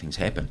things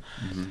happen.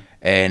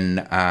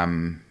 And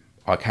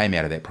I came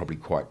out of that probably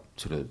quite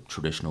sort of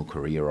traditional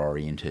career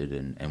oriented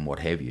and what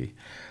have you.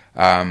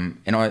 And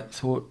I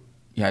thought,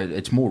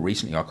 it's more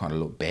recently I kind of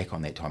look back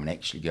on that time and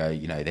actually go,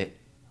 that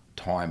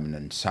time, and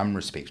in some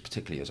respects,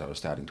 particularly as I was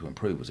starting to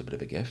improve, was a bit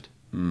of a gift.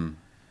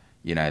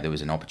 There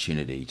was an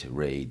opportunity to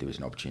read, there was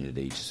an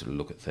opportunity to sort of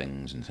look at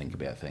things and think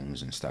about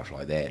things and stuff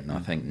like that. And I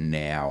think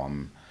now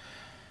I'm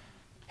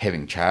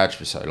having charged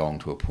for so long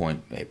to a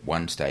point at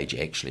one stage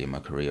actually in my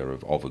career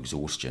of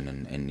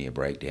exhaustion and near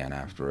breakdown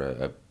after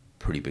a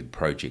pretty big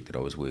project that I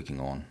was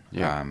working on.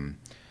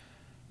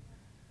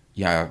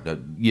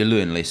 You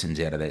learn lessons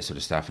out of that sort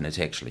of stuff, and it's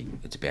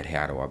about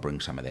how do I bring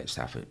some of that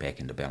stuff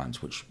back into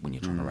balance, which when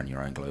you're trying to run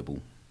your own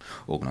global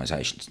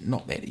organisation, it's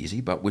not that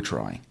easy, but we're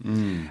trying.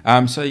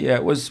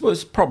 It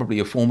was probably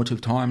a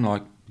formative time.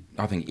 Like,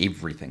 I think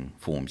everything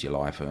forms your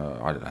life.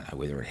 I don't know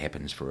whether it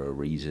happens for a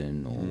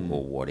reason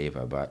or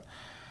whatever, but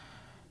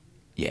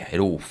it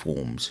all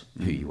forms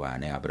who you are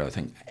now. But I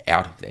think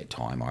out of that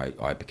time,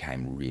 I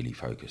became really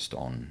focused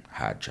on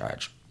hard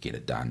charge, get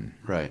it done,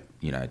 right?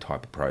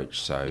 Type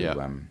approach.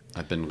 So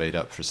I've been laid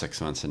up for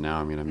 6 months, and now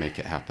I'm going to make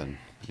it happen.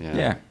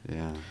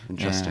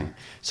 Interesting. Yeah.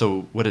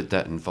 So what did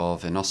that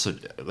involve? And also,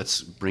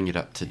 let's bring it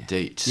up to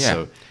date.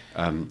 So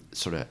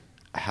sort of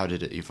how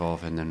did it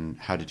evolve, and then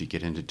how did you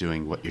get into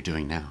doing what you're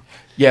doing now?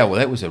 Well,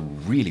 that was a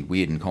really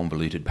weird and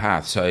convoluted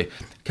path. So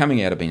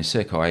coming out of being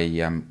sick, I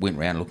went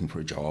around looking for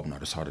a job, and I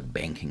decided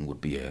banking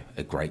would be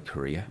a great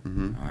career.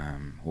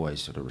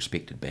 Always sort of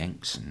respected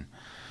banks and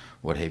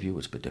what have you. It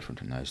was a bit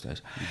different in those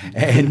days.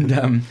 And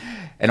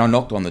I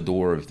knocked on the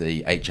door of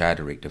the HR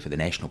director for the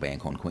National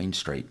Bank on Queen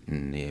Street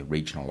in their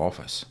regional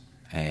office,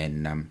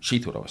 and she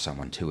thought I was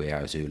someone 2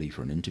 hours early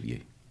for an interview.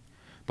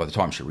 By the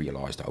time she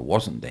realised I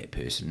wasn't that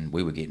person,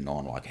 we were getting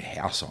on like a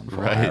house on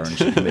fire, and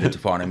she committed to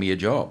finding me a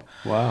job.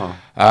 Wow.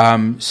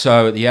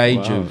 So at the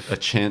age of... a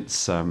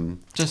chance...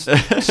 just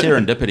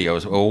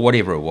serendipity, or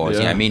whatever it was,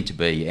 meant to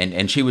be.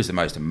 And she was the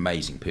most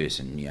amazing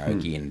person,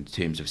 again, in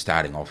terms of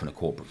starting off in a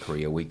corporate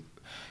career.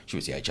 she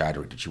was the HR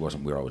director. She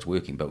wasn't where I was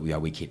working, but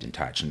we kept in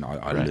touch, and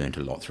I learned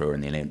a lot through her.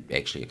 And then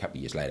actually a couple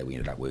of years later, we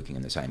ended up working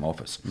in the same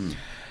office.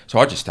 So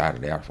I just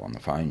started out on the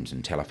phones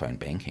and telephone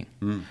banking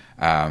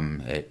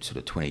at sort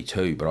of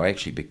 22, but I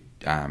actually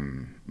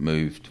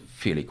moved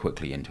fairly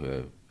quickly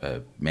into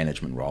a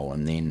management role.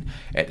 And then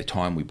at the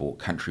time we bought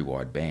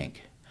Countrywide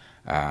Bank,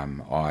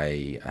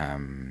 I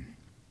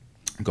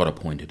got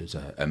appointed as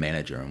a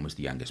manager and was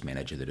the youngest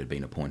manager that had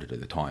been appointed at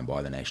the time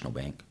by the National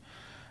Bank.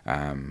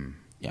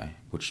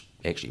 Which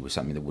actually was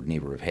something that would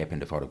never have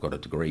happened if I'd have got a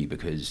degree,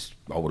 because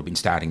I would have been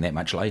starting that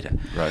much later.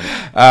 Right.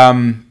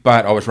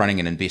 But I was running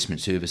an investment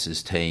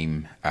services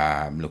team,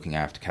 looking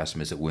after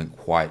customers that weren't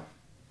quite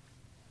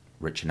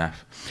rich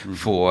enough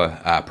for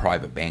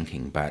private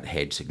banking, but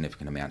had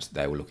significant amounts that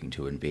they were looking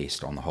to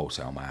invest on the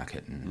wholesale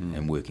market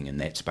and working in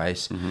that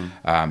space.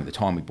 At the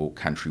time we bought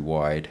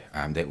Countrywide,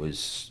 that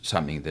was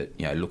something that,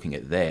 looking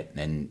at that,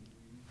 and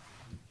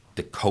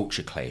the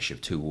culture clash of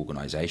two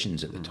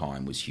organisations at the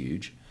time was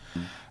huge.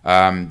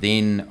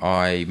 Then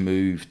I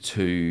moved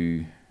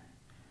to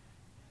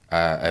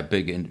a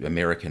big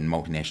American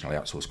multinational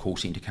outsourced call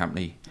centre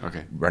company,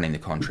 running the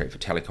contract for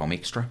Telecom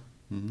Extra,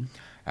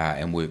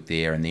 and worked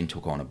there, and then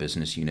took on a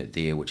business unit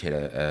there which had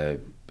a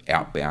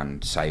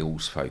outbound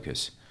sales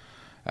focus,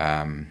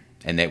 and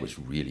that was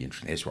really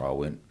interesting. That's where I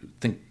when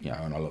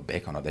I look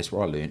back on it, that's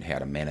where I learned how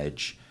to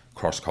manage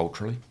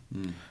cross-culturally.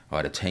 I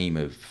had a team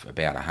of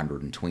about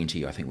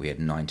 120. I think we had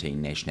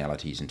 19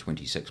 nationalities and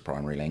 26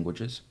 primary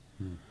languages.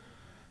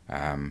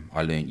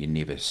 I learnt you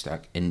never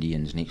stuck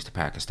Indians next to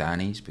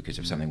Pakistanis, because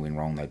if something went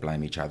wrong, they'd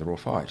blame each other or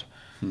fight.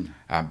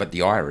 But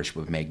the Irish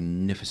were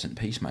magnificent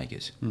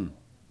peacemakers.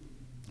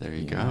 There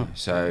you go.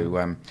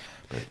 So,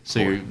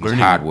 you're learning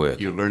hard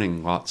work. You're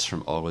learning lots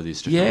from all of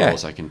these different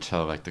roles. I can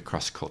tell, like the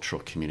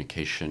cross-cultural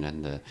communication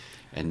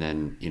and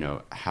then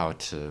how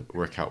to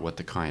work out what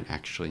the client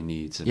actually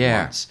needs and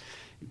wants.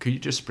 Could you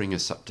just bring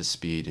us up to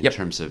speed in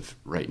terms of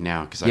right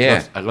now? Because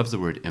I love the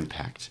word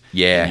impact.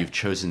 Yeah. And you've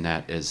chosen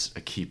that as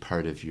a key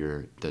part of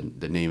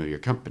the name of your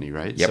company,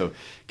 right? Yep. So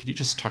could you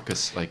just talk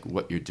us like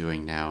what you're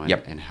doing now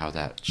and how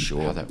that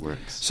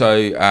works?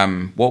 So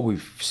what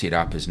we've set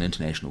up is an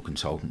international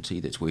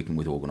consultancy that's working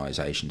with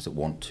organisations that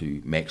want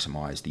to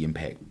maximise the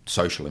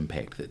social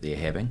impact that they're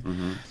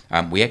having.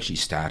 We actually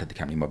started the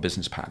company. My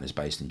business partner is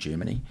based in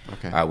Germany.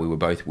 We were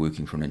both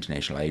working for an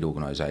international aid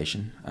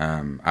organisation.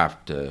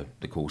 After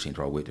the call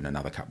centre, I worked in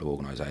another couple of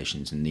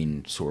organisations, and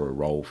then saw a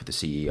role for the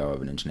CEO of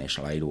an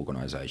international aid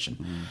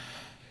organisation.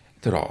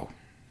 Thought, I'll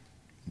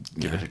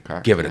give it a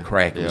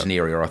crack. It was an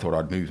area I thought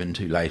I'd move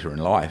into later in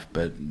life,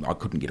 but I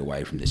couldn't get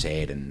away from this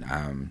ad,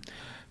 and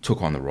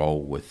took on the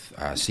role with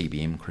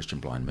CBM,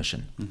 Christian Blind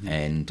Mission,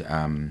 and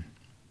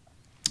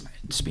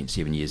spent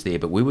 7 years there.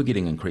 But we were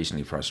getting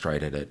increasingly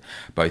frustrated at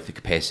both the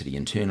capacity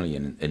internally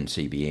in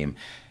CBM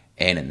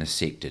and in the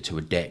sector to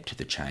adapt to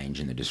the change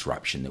and the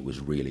disruption that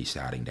was really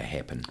starting to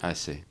happen. I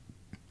see.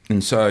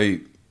 And so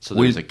there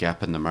was a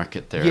gap in the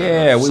market there.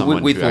 Yeah,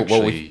 we thought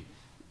actually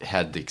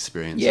had the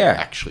experience of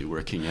actually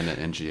working in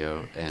an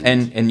NGO,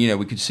 and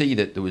we could see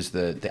that there was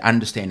the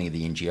understanding of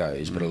the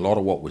NGOs, but a lot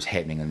of what was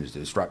happening and was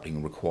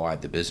disrupting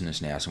required the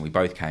business now. So we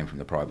both came from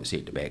the private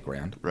sector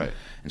background, right?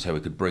 And so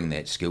we could bring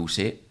that skill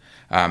set.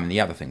 The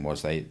other thing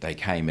was they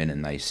came in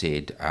and they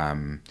said,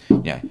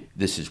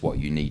 this is what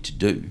you need to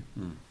do.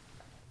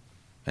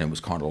 And it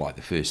was kind of like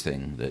the first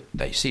thing that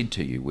they said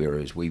to you,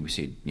 whereas we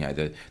said,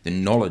 the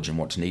knowledge and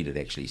what's needed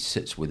actually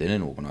sits within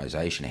an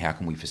organisation. How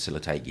can we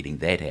facilitate getting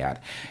that out,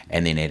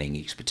 and then adding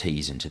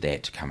expertise into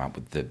that to come up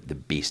with the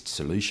best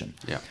solution?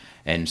 Yeah.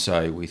 And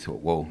so we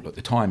thought, well, look,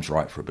 the time's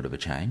right for a bit of a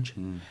change.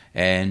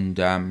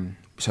 And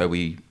so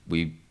we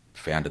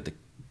founded the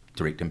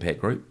Direct Impact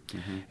Group,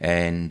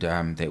 and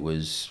that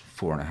was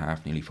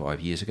 4.5, nearly 5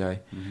 years ago,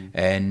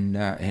 and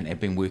have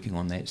been working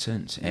on that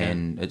since,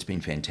 and it's been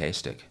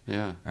fantastic.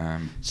 Yeah.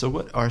 So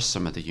what are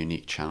some of the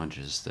unique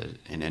challenges that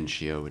an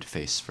NGO would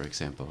face, for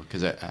example?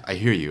 Because I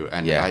hear you,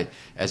 and I,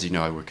 as you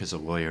know, I work as a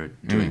lawyer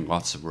doing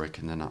lots of work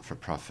in the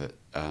not-for-profit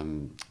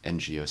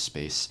NGO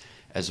space,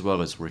 as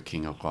well as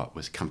working a lot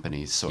with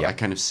companies. So I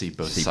kind of see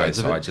both sides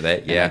of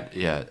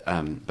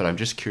that. But I'm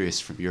just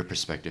curious from your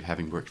perspective,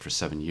 having worked for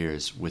 7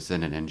 years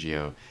within an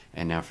NGO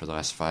and now for the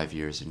last 5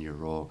 years in your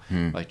role,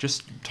 like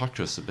just talk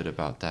to us a bit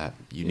about that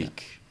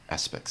unique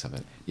aspects of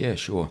it. Yeah,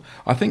 sure.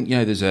 I think,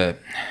 there's a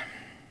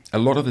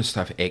lot of this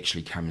stuff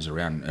actually comes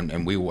around,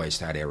 and we always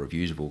start our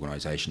reviews of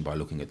organisation by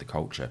looking at the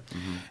culture.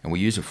 And we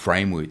use a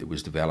framework that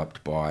was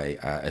developed by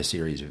a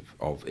series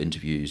of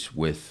interviews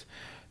with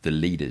the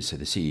leaders, so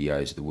the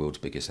CEOs of the world's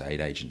biggest aid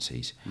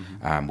agencies,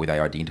 where they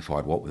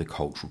identified what were the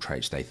cultural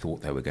traits they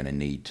thought they were going to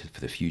need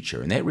for the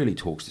future. And that really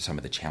talks to some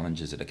of the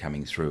challenges that are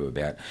coming through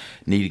about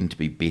needing to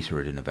be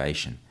better at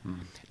innovation,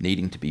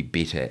 needing to be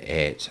better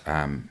at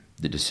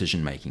the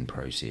decision-making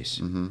process,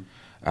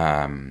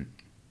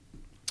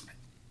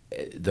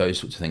 those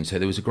sorts of things. So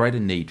there was a greater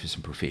need for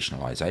some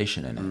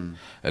professionalisation in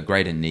it, a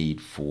greater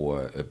need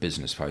for a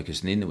business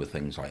focus. And then there were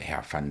things like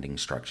how funding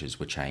structures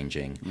were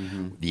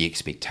changing, the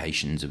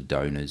expectations of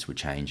donors were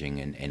changing,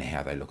 and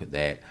how they look at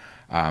that.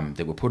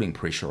 That were putting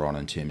pressure on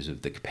in terms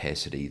of the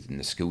capacity and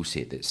the skill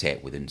set that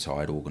sat within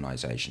inside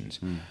organisations.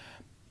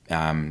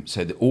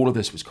 So all of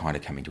this was kind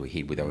of coming to a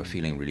head where they were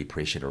feeling really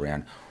pressured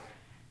around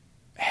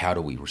how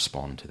do we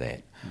respond to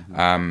that.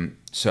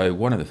 So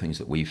one of the things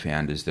that we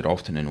found is that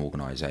often in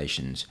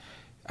organisations,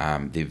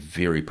 they're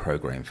very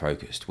program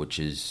focused, which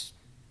is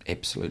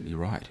absolutely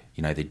right.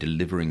 You know, they're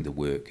delivering the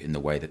work in the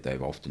way that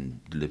they've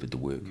often delivered the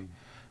work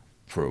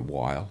for a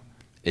while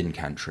in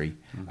country,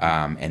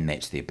 and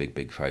that's their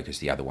big focus.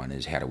 The other one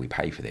is how do we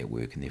pay for their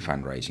work and their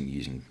fundraising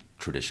using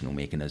traditional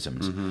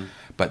mechanisms,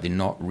 but they're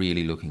not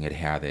really looking at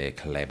how they're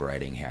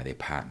collaborating, how they're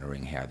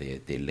partnering, how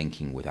they're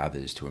linking with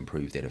others to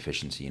improve that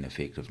efficiency and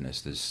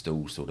effectiveness. There's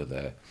still sort of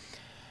the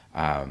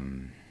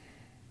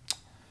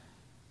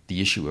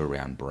issue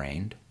around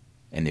brand,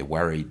 and they're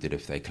worried that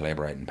if they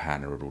collaborate and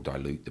partner, it'll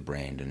dilute the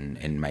brand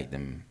and make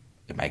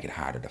it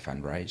harder to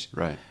fundraise,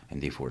 right?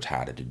 And therefore it's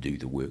harder to do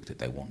the work that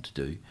they want to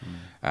do,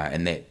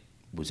 and that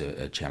was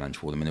a challenge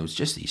for them. And there was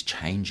just these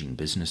changing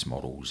business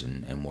models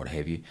and what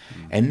have you,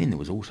 and then there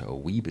was also a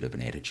wee bit of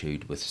an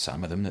attitude with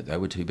some of them that they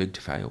were too big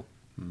to fail.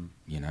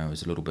 You know, it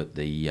was a little bit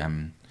the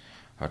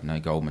I don't know,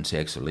 Goldman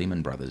Sachs or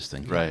Lehman Brothers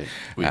thinking. Right.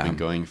 We've been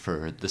going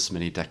for this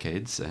many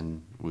decades,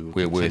 and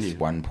we're worth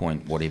 1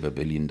 point whatever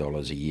billion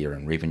dollars a year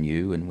in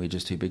revenue, and we're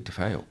just too big to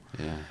fail.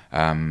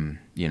 Yeah.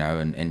 You know,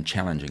 and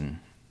challenging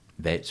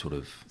that sort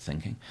of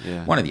thinking.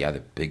 Yeah. One of the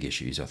other big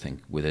issues, I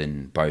think,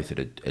 within both at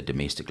a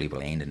domestic level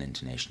and an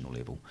international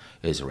level,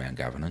 is around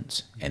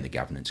governance and the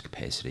governance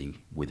capacity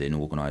within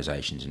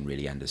organisations and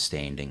really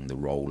understanding the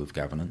role of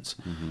governance.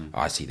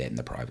 I see that in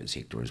the private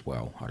sector as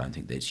well. I don't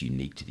think that's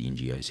unique to the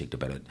NGO sector,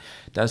 but it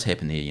does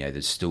happen there. You know,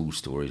 there's still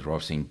stories where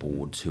I've seen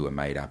boards who are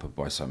made up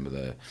by some of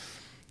the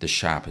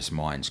sharpest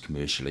minds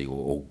commercially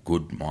or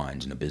good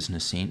minds in a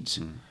business sense,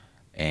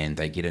 and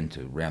they get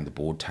into around the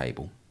board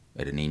table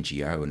at an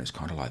NGO, and it's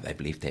kind of like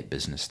they've left that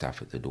business stuff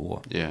at the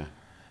door. Yeah.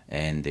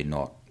 And they're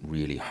not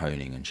really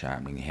honing and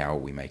sharpening how are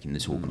we making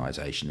this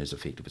organisation as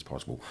effective as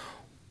possible.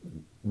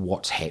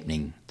 What's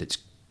happening that's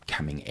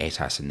coming at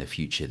us in the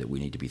future that we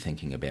need to be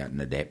thinking about and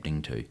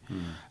adapting to.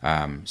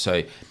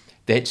 So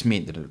that's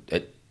meant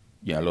that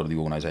you know, a lot of the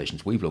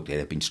organisations we've looked at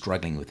have been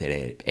struggling with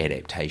that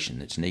adaptation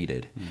that's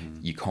needed.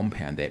 You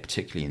compound that,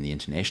 particularly in the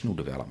international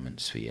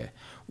development sphere,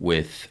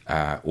 with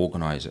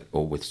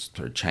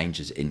sort of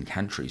changes in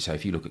countries. So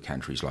if you look at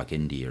countries like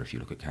India, if you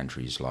look at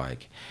countries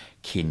like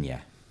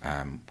Kenya,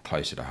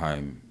 closer to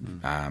home,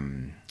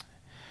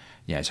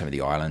 you know, some of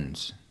the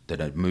islands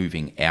that are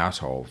moving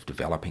out of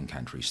developing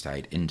country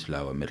state into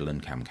lower middle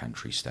income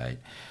country state,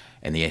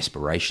 and the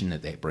aspiration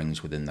that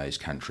brings within those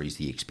countries,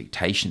 the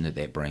expectation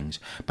that brings,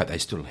 but they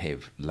still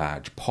have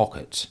large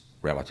pockets,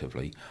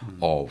 relatively,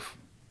 of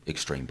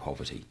extreme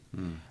poverty.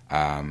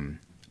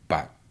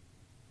 But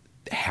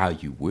how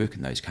you work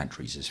in those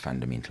countries is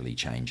fundamentally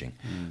changing.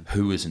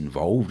 Who is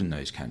involved in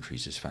those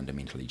countries is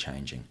fundamentally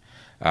changing.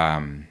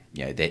 You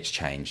know, that's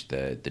changed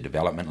the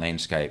development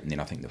landscape, and then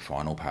I think the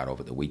final part of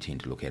it that we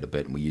tend to look at a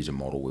bit, and we use a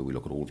model where we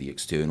look at all the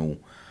external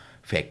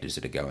factors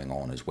that are going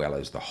on as well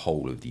as the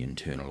whole of the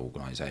internal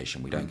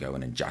organisation. We don't go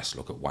in and just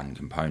look at one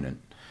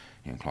component.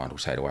 You know, a client will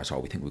say to us,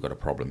 we think we've got a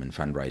problem in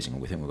fundraising, or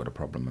we think we've got a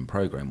problem in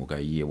program. We'll go,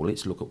 yeah, well,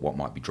 let's look at what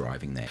might be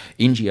driving that.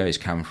 NGOs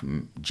come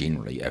from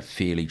generally a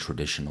fairly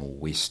traditional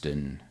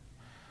Western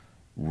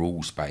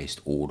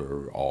rules-based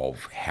order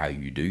of how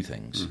you do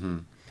things.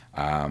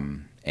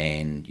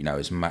 And, you know,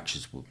 as much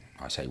as,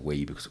 I say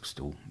we because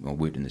I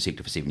worked in the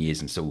sector for 7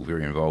 years and still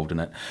very involved in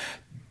it,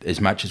 as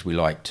much as we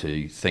like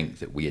to think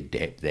that we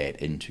adapt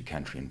that into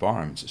country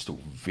environments, it's still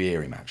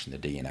very much in the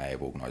DNA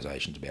of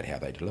organisations about how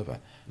they deliver.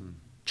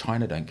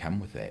 China don't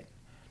come with that.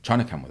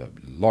 China come with a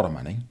lot of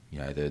money. You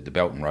know, the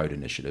Belt and Road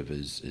Initiative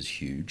is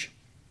huge.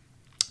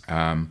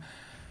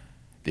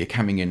 They're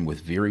coming in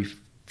with very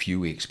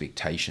few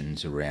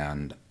expectations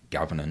around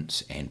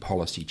governance and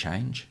policy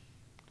change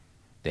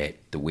that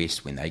the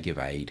West, when they give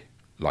aid,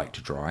 like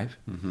to drive.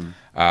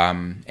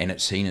 And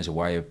it's seen as a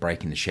way of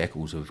breaking the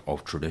shackles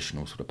of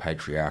traditional sort of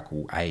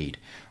patriarchal aid.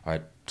 I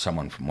had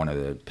someone from one of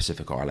the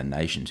Pacific Island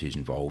nations who's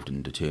involved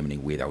in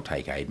determining where they'll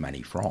take aid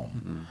money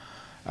from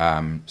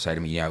say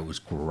to me, you know, it was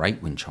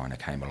great when China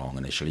came along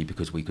initially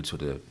because we could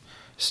sort of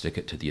stick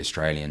it to the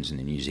Australians and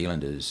the New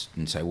Zealanders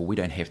and say, well, we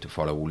don't have to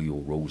follow all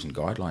your rules and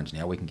guidelines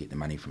now, we can get the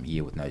money from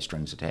here with no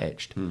strings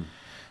attached.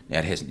 Now,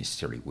 it hasn't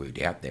necessarily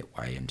worked out that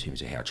way in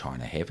terms of how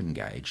China have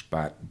engaged,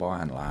 but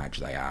by and large,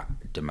 they are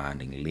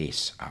demanding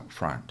less up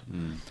front.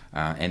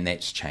 And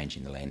that's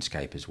changing the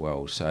landscape as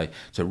well. So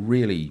it's a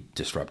really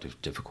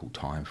disruptive, difficult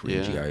time for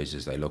NGOs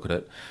as they look at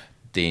it.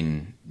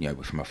 Then, you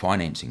know, from a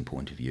financing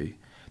point of view,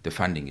 the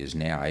funding is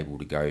now able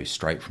to go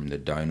straight from the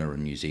donor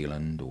in New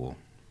Zealand or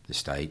the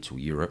States or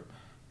Europe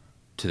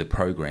to the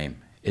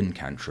program in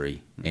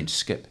country and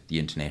skip the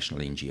international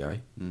NGO.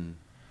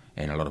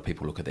 And a lot of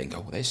people look at that and go,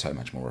 well, that's so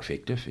much more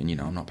effective. And,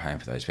 I'm not paying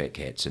for those fat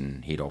cats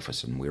in head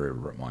office and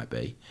wherever it might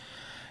be.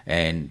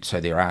 And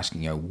so they're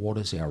asking, what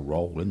is our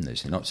role in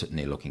this? They're not sitting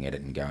there looking at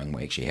it and going,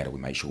 well, actually, how do we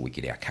make sure we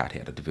get our cut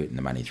out of diverting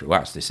the money through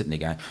us? They're sitting there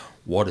going,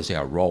 what is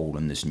our role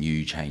in this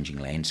new changing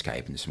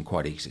landscape? And there's some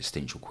quite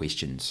existential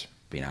questions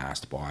being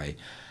asked by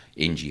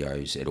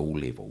NGOs at all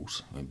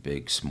levels,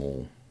 big,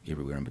 small,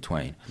 everywhere in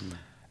between,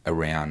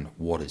 around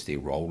what is their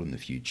role in the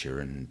future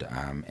and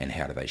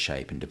how do they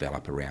shape and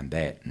develop around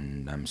that.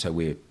 And so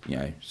we're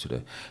sort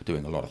of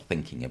doing a lot of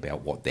thinking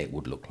about what that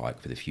would look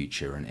like for the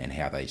future and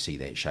how they see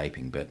that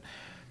shaping. But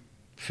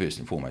first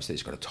and foremost,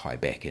 that's got to tie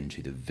back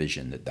into the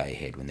vision that they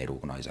had when that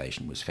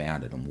organisation was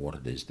founded and what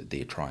it is that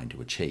they're trying to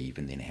achieve,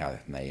 and then how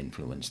can they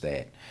influence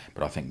that.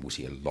 But I think we'll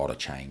see a lot of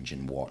change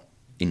in what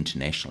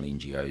international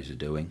NGOs are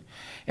doing,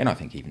 and I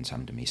think even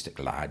some domestic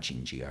large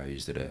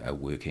NGOs that are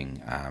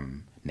working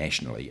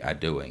nationally are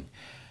doing,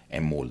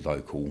 and more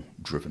local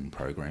driven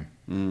program.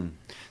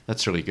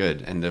 That's really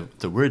good. And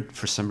the word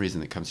for some reason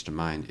that comes to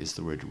mind is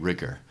the word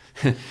rigor.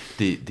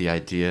 the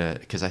idea,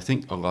 because I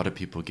think a lot of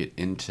people get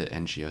into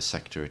NGO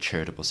sector,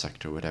 charitable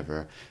sector,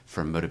 whatever,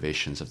 for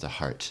motivations of the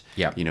heart.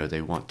 Yeah.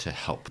 They want to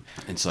help.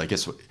 And so I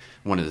guess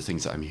one of the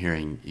things that I'm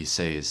hearing you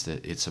say is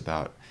that it's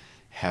about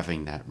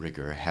having that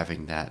rigor,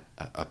 having that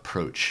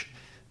approach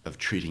of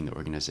treating the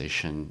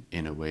organization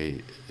in a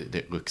way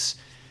that looks,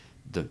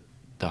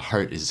 the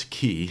heart is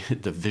key,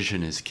 the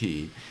vision is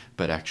key,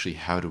 but actually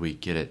how do we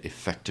get it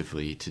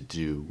effectively to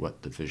do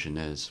what the vision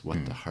is,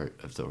 what the heart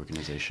of the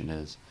organization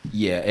is?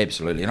 Yeah,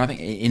 absolutely. And I think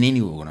in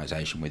any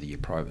organisation, whether you're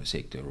private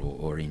sector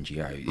or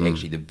NGO,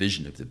 actually the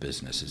vision of the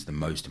business is the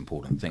most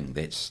important thing.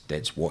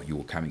 That's what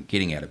you're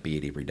getting out of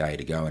bed every day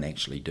to go and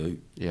actually do.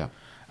 Yeah.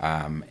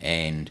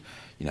 And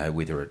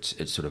whether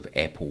it's sort of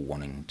Apple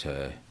wanting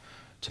to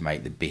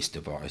make the best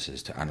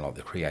devices to unlock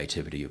the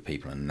creativity of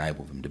people and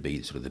enable them to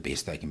be sort of the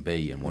best they can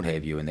be and what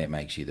have you, and that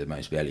makes you the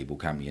most valuable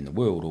company in the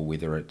world, or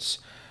whether it's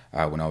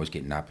when I was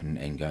getting up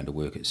and going to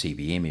work at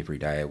CBM every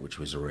day, which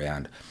was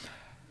around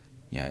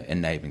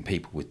enabling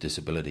people with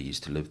disabilities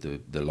to live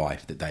the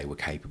life that they were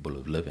capable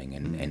of living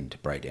and to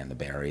break down the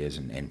barriers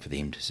and for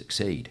them to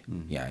succeed.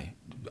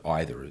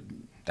 Either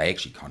they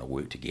actually kind of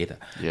work together.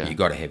 Yeah. You've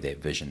got to have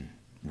that vision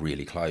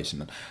really close.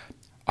 And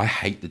I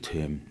hate the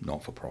term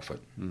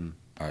not-for-profit.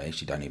 I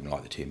actually don't even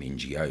like the term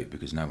NGO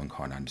because no one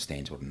kind of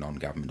understands what a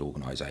non-government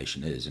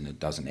organisation is, and it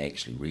doesn't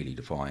actually really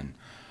define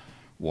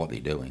what they're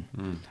doing.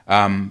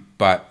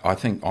 But I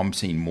think I'm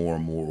seeing more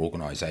and more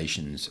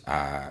organisations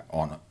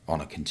on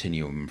a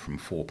continuum from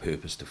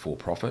for-purpose to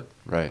for-profit.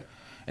 Right.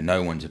 And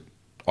no one's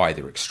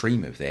either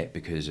extreme of that,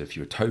 because if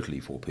you're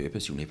totally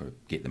for-purpose, you'll never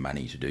get the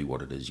money to do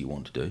what it is you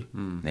want to do.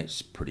 And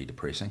that's pretty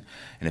depressing.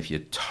 And if you're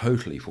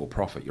totally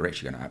for-profit, you're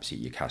actually going to upset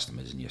your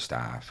customers and your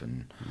staff,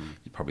 and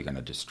you're probably going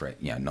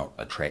to not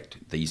attract,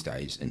 these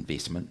days,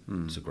 investment.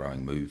 It's a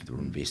growing move for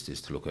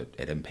investors to look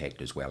at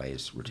impact as well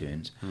as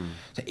returns.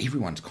 So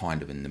everyone's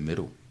kind of in the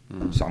middle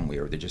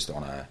somewhere. They're just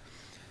on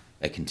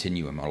a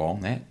continuum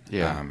along that.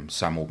 Yeah.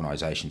 Some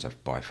organisations are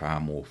by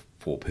far more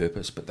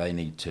for-purpose, but they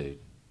need to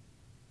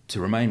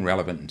remain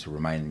relevant and to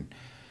remain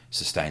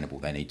sustainable,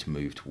 they need to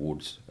move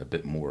towards a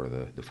bit more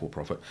of the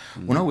for-profit.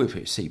 When I worked for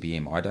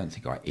CBM, I don't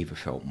think I ever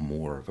felt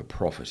more of a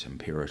profit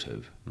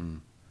imperative.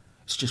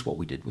 It's just what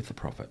we did with the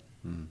profit.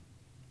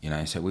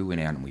 So we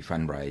went out and we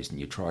fundraised, and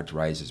you tried to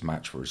raise as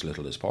much for as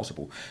little as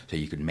possible so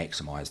you could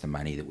maximise the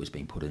money that was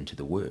being put into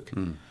the work.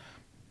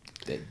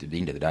 At the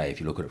end of the day,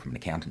 if you look at it from an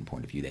accountant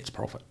point of view, that's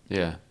profit.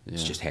 Yeah.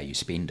 It's just how you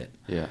spend it.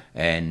 Yeah.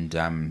 And,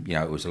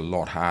 it was a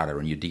lot harder,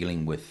 and you're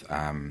dealing with...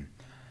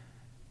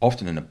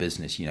 often in a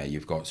business,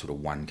 you've got sort of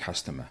one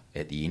customer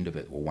at the end of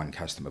it, or one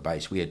customer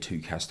base. We had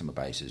two customer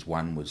bases.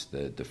 One was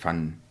the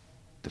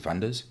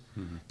funders,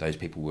 those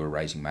people we were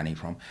raising money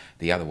from.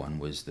 The other one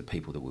was the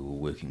people that we were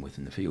working with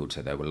in the field.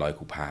 So they were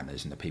local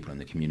partners and the people in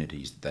the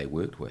communities that they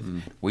worked with.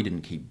 We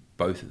didn't keep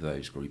both of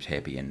those groups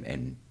happy,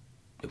 and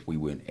if we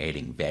weren't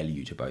adding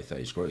value to both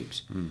those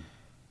groups,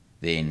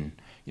 then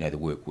the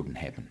work wouldn't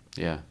happen.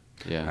 Yeah.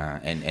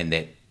 And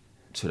that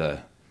sort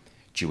of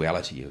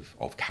duality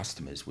of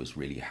customers was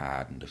really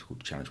hard and difficult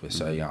to challenge with.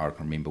 So I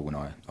can remember when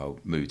I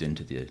moved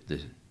into the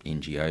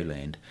NGO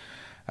land,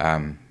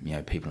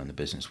 people in the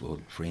business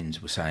world,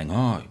 friends, were saying,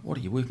 "Oh, what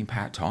are you working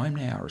part-time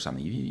now or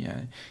something?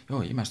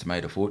 You must have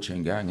made a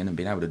fortune going in and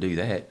been able to do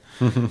that."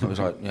 I was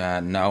like,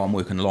 "No, I'm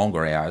working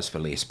longer hours for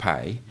less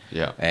pay."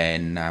 Yeah.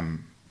 And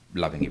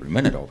loving every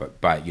minute of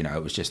it. But,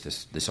 it was just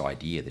this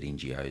idea that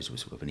NGOs were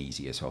sort of an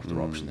easier, softer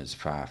option is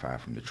far, far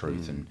from the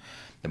truth. And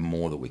the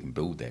more that we can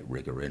build that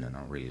rigour in, and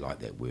I really like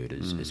that word,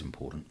 is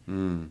important.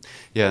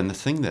 Yeah, and the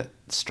thing that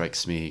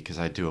strikes me, because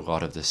I do a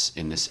lot of this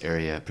in this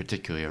area,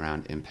 particularly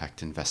around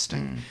impact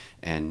investing,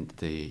 and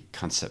the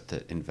concept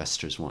that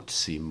investors want to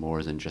see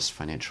more than just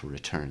financial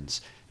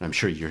returns. And I'm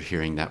sure you're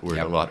hearing that word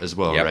a lot as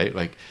well, right?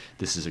 Like,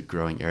 this is a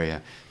growing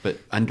area. But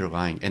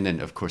underlying, and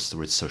then, of course, the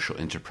word social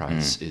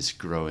enterprise is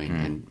growing,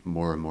 and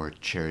more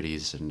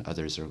charities and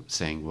others are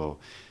saying, well,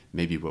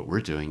 maybe what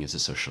we're doing is a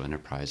social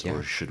enterprise,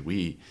 or should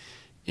we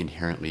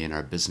inherently in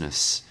our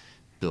business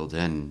build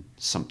in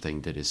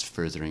something that is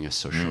furthering a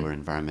social or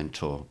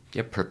environmental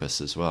purpose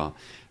as well.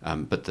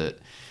 But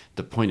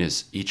the point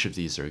is, each of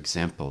these are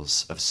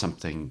examples of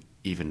something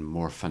even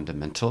more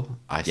fundamental,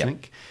 I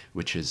think,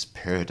 which is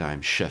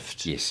paradigm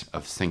shift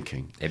of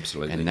thinking.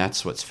 Absolutely. And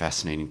that's what's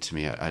fascinating to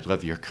me. I'd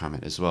love your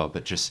comment as well,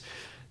 but just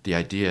the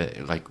idea,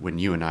 like when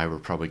you and I were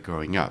probably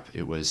growing up,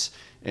 it was,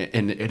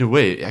 and in a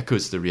way it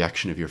echoes the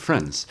reaction of your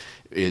friends,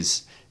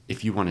 is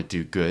if you want to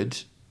do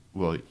good,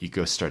 well, you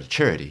go start a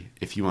charity.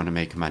 If you want to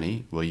make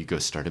money, well, you go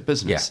start a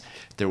business.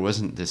 There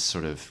wasn't this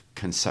sort of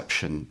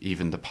conception,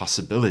 even the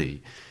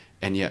possibility.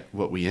 And yet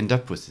what we end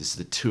up with is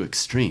the two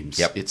extremes.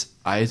 It's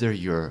either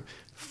you're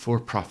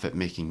for-profit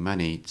making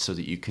money so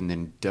that you can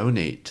then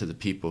donate to the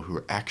people who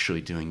are actually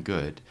doing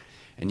good.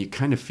 And you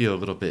kind of feel a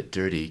little bit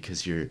dirty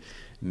because you're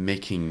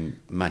making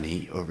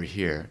money over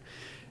here.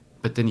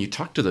 But then you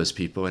talk to those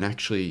people and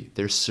actually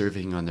they're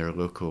serving on their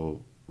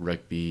local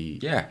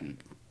rugby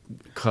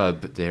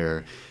club.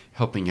 They're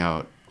helping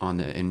out on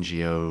the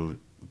NGO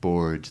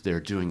board. They're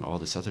doing all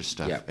this other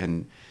stuff.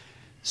 And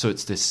so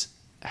it's this,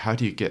 how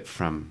do you get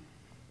from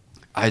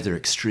either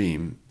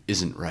extreme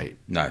isn't right.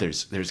 No.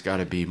 There's got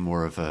to be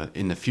more of a,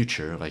 in the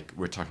future, like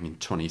we're talking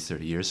 20,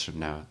 30 years from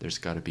now, there's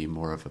got to be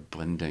more of a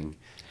blending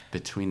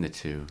between the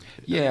two.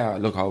 Yeah,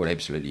 look, I would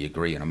absolutely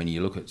agree. And I mean,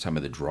 you look at some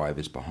of the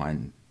drivers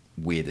behind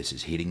where this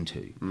is heading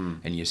to,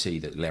 and you see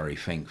that Larry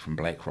Fink from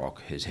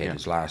BlackRock has had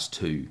his last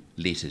two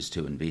letters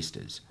to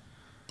investors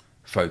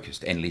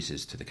focused, and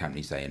letters to the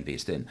companies they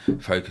invest in,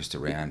 focused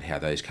around how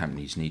those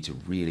companies need to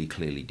really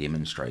clearly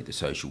demonstrate the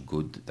social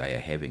good that they are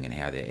having and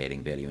how they're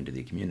adding value into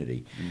their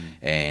community,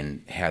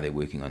 and how they're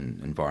working on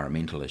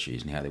environmental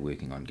issues and how they're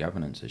working on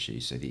governance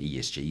issues, so the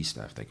ESG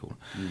stuff they call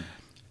it.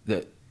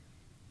 That,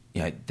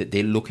 you know, that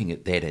they're looking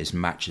at that as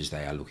much as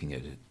they are looking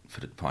at it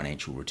for the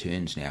financial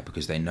returns now,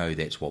 because they know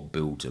that's what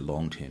builds a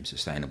long-term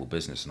sustainable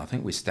business. And I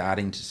think we're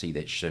starting to see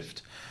that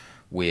shift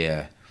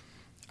where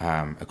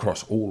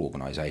across all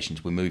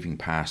organisations, we're moving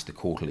past the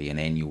quarterly and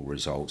annual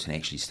results and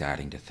actually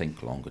starting to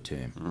think longer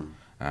term.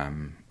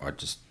 I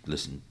just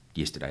listened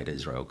yesterday to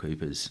Israel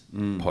Cooper's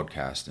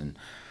podcast, and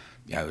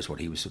you know, it was what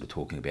he was sort of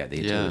talking about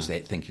there too, is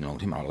that thinking long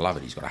term. I love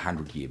it. He's got a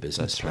 100-year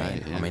business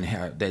plan. I mean,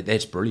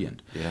 that's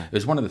brilliant. It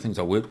was one of the things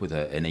I worked with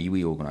an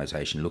iwi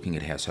organisation looking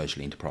at how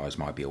social enterprise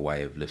might be a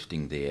way of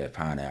lifting their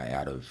whānau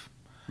out of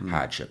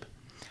hardship,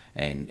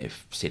 and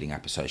if setting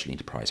up a social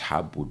enterprise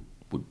hub would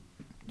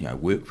you know,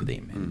 work for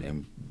them,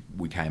 and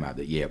we came up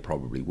that it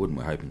probably would, and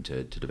we're hoping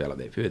to develop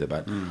that further.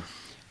 But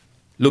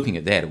looking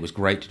at that, it was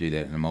great to do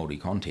that in a Māori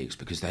context,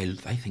 because they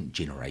think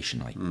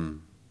generationally,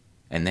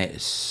 and that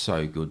is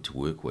so good to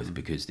work with,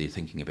 because they're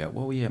thinking about,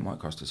 well, yeah, it might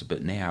cost us a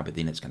bit now, but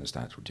then it's going to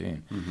start to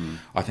return.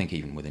 I think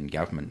even within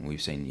government, and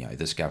we've seen, you know,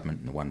 this government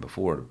and the one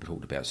before it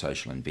talked about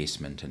social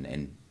investment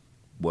and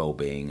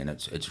well-being, and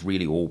it's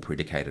really all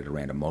predicated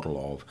around a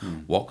model of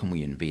what can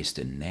we invest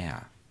in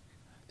now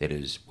that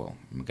is, well,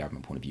 from a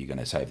government point of view, going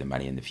to save the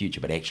money in the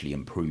future, but actually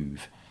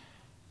improve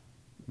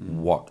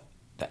what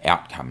the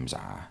outcomes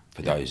are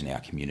for those in our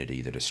community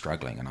that are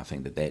struggling. And I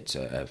think that that's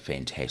a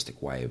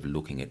fantastic way of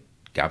looking at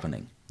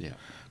governing,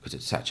 because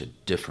it's such a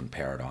different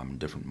paradigm and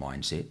different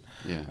mindset.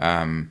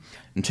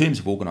 In terms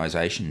of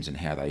organisations and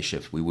how they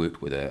shift, we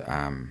worked with a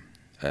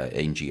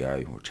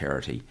NGO or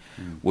charity,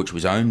 which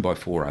was owned by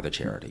 4 other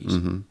charities.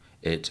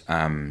 It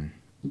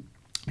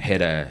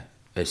had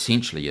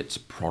essentially its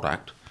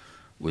product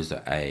was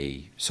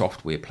a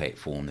software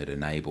platform that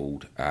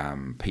enabled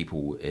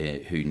people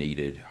who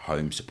needed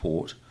home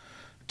support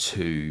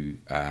to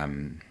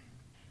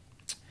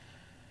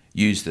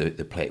use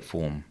the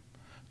platform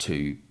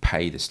to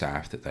pay the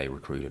staff that they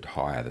recruited,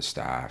 hire the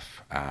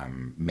staff,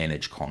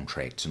 manage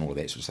contracts and all of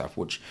that sort of stuff,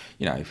 which,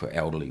 you know, for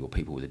elderly or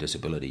people with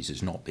disabilities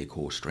is not their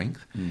core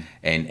strength,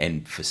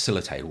 and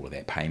facilitate all of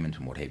that payment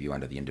and what have you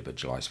under the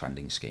individualised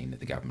funding scheme that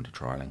the government are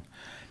trialling.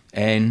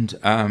 And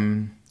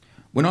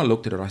when I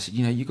looked at it, I said,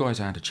 you know, you guys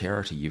aren't a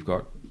charity. You've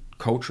got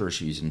culture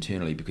issues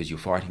internally because you're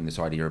fighting this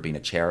idea of being a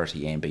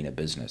charity and being a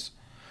business.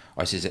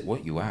 I said, that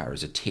what you are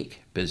is a tech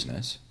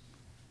business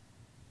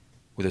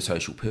with a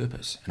social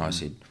purpose. And I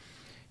said,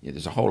 yeah,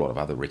 there's a whole lot of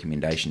other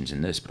recommendations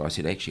in this, but I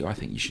said, actually, I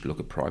think you should look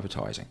at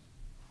privatising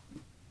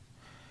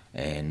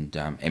and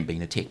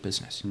being a tech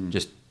business.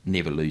 Just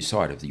never lose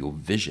sight of your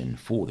vision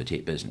for the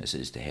tech business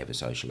is to have a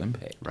social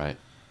impact. Right.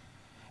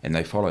 And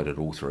they followed it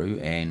all through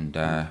and,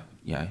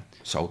 you know,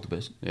 sold the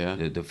business.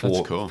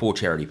 The cool. 4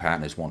 charity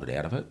partners wanted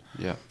out of it.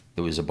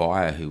 There was a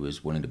buyer who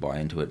was willing to buy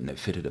into it, and it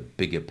fitted a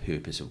bigger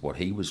purpose of what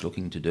he was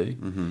looking to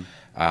do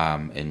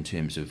in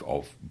terms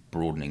of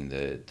broadening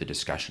the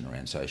discussion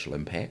around social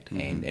impact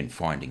and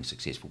finding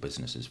successful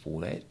businesses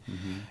for that.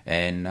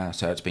 And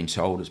so it's been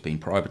sold, it's been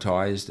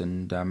privatised,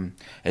 and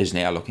is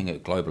now looking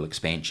at global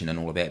expansion and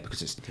all of that,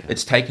 because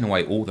it's taken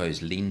away all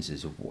those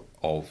lenses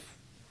of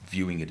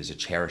viewing it as a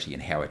charity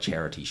and how a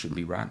charity should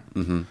be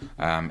run.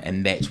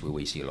 And that's where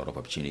we see a lot of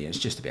opportunity. It's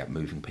just about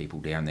moving people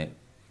down that,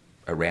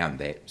 around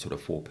that sort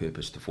of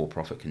for-purpose to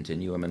for-profit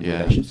continuum and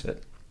where they should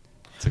sit.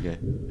 It's okay.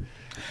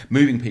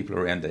 Moving people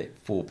around that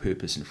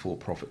for-purpose and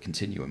for-profit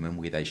continuum and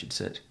where they should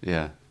sit.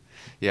 Yeah.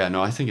 Yeah,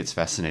 no, I think it's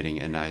fascinating,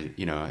 and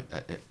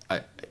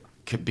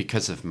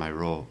because of my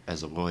role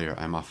as a lawyer,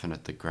 I'm often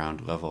at the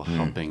ground level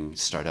helping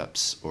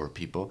startups or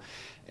people,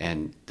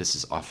 and this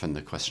is often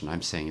the question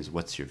I'm saying is,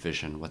 what's your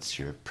vision? What's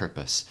your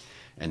purpose?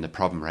 And the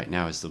problem right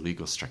now is the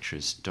legal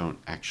structures don't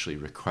actually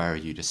require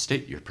you to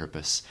state your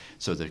purpose.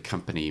 So the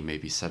company may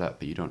be set up,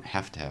 but you don't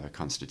have to have a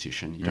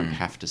constitution. You don't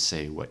have to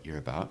say what you're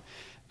about.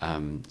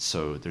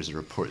 So there's a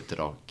report that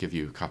I'll give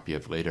you a copy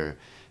of later,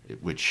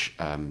 which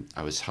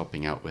I was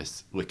helping out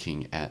with,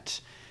 looking at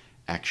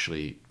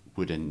actually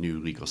would a new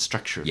legal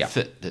structure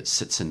fit that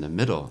sits in the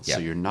middle. So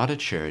you're not a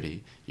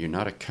charity, you're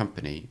not a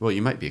company. Well,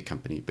 you might be a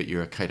company, but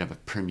you're a kind of a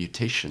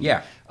permutation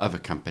of a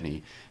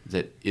company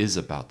that is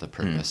about the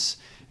purpose.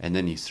 And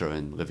then you throw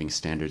in living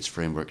standards,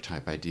 framework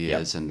type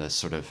ideas, and the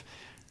sort of,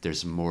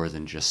 there's more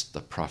than just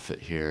the profit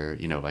here.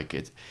 Like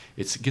it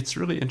gets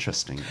really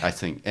interesting, I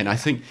think. And I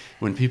think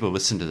when people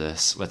listen to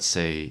this, let's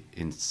say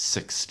in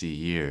 60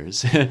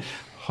 years,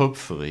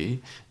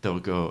 hopefully they'll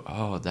go,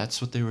 oh, that's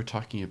what they were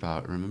talking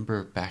about.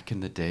 Remember back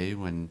in the day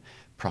when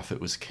profit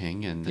was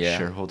king and the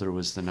shareholder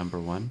was the number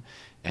one?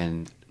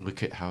 And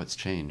look at how it's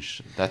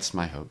changed. That's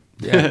my hope.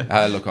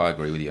 Look, I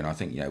agree with you. And I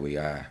think, we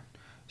are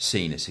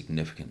seen a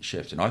significant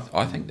shift, and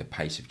I think the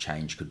pace of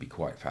change could be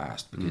quite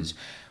fast, because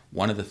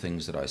one of the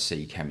things that I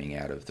see coming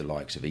out of the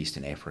likes of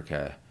Eastern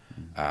Africa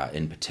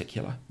in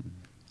particular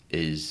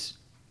is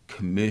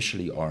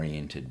commercially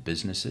oriented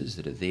businesses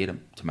that are there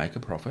to make a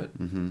profit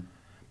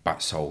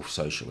but solve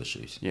social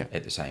issues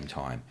at the same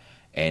time.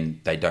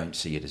 And they don't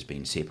see it as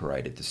being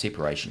separated. The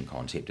separation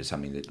concept is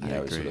something that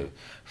is sort of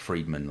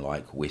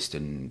Friedman-like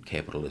Western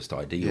capitalist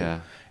ideal.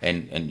 Yeah.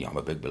 And I'm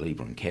a big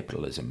believer in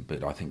capitalism,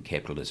 but I think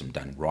capitalism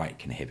done right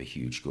can have a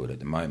huge good at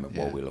the moment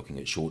while we're looking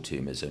at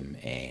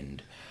short-termism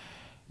and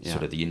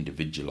sort of the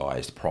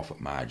individualized profit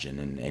margin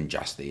and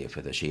just there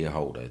for the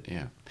shareholder.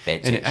 Yeah.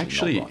 That's and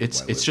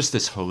it's just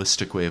this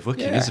holistic way of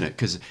looking, isn't it?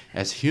 Because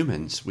as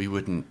humans, we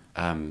wouldn't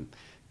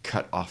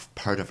cut off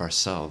part of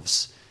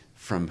ourselves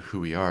from who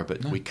we are,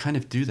 but we kind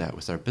of do that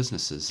with our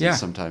businesses. And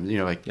sometimes,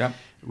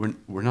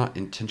 we're not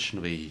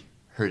intentionally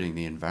hurting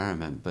the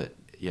environment, but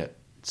yet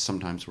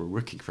sometimes we're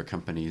working for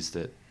companies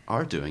that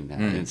are doing that.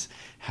 And it's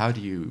how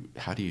do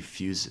you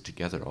fuse it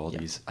together, all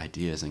these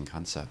ideas and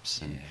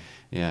concepts?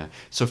 And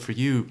so for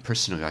you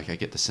personally, like I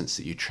get the sense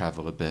that you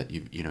travel a bit,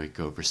 you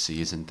go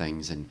overseas and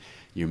things, and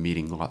you're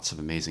meeting lots of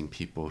amazing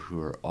people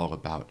who are all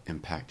about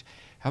impact.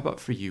 How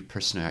about for you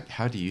personally?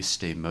 How do you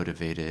stay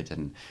motivated,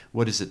 and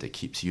what is it that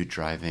keeps you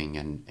driving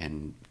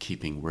and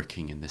keeping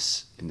working in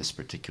this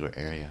particular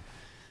area?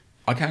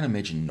 I can't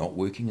imagine not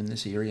working in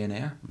this area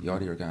now. The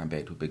idea of going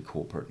back to a big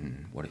corporate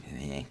and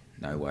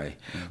no way.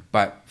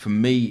 But for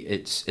me,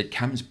 it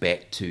comes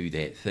back to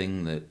that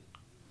thing that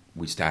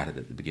we started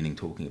at the beginning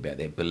talking about,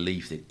 that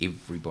belief that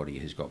everybody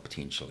has got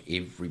potential,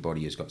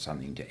 everybody has got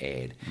something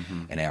to add,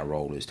 and our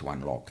role is to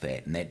unlock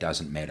that. And that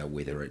doesn't matter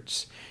whether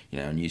it's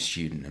a new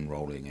student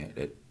enrolling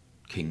at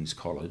King's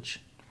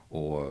College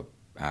or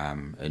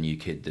a new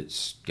kid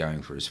that's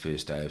going for his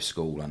first day of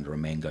school under a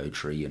mango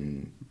tree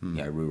in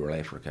rural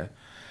Africa.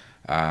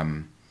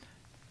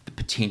 The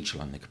potential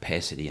and the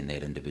capacity in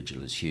that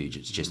individual is huge.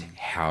 It's just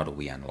how do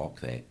we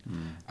unlock that?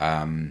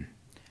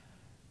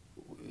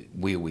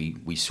 Where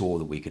we saw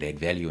that we could add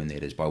value in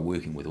that is by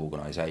working with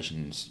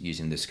organisations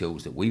using the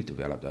skills that we've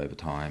developed over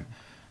time,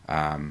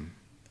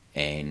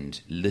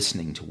 and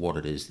listening to what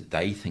it is that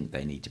they think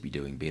they need to be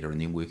doing better,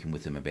 and then working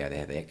with them about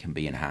how that can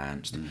be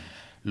enhanced,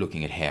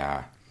 looking at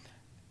how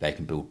they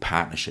can build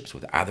partnerships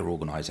with other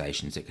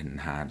organisations that can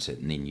enhance it,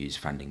 and then use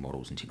funding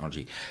models and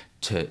technology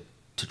to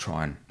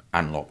try and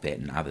unlock that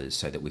in others,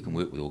 so that we can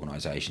work with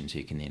organisations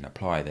who can then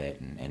apply that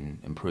and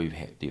improve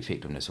the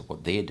effectiveness of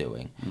what they're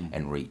doing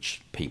and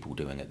reach people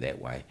doing it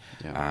that way.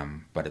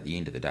 But at the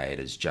end of the day, it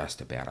is just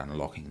about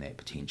unlocking that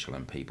potential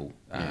in people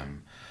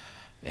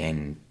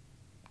and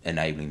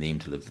enabling them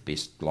to live the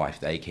best life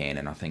they can.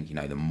 And I think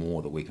the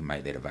more that we can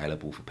make that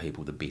available for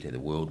people, the better the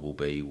world will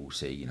be. We'll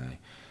see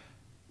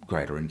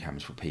greater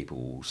incomes for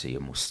people. We'll see a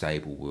more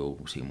stable world.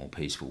 We'll see a more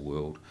peaceful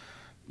world.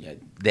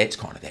 That's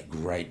kind of that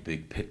great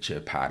big picture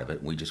part of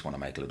it. We just want to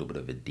make a little bit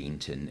of a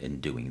dent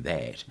in doing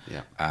that.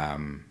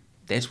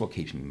 That's what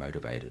keeps me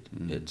motivated.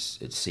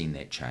 It's seen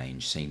that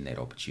change, seen that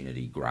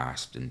opportunity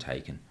grasped and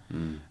taken,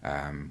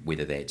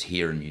 whether that's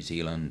here in New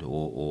Zealand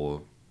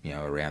or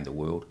around the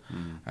world.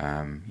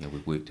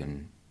 We've worked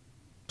in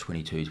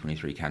 22,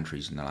 23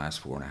 countries in the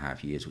last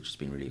 4.5 years, which has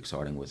been really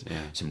exciting, with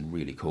some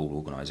really cool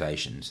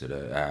organisations that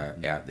are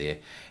out there.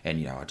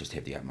 And, I just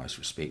have the utmost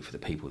respect for the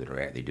people that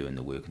are out there doing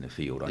the work in the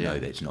field. I know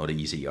that's not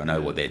easy. I know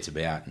what that's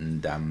about.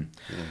 And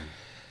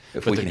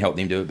if we can help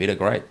them do it better,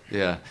 great.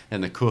 Yeah,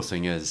 and the cool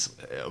thing is,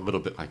 a little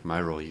bit like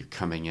my role, you're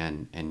coming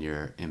in and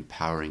you're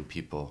empowering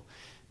people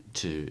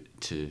to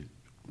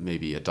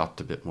maybe adopt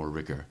a bit more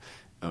rigor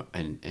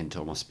and to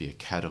almost be a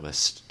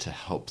catalyst to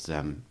help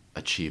them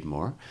achieve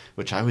more,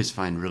 which I always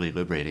find really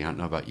liberating. I don't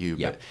know about you,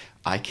 but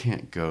I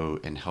can't go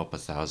and help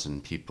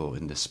 1,000 people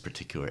in this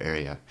particular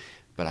area,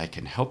 but I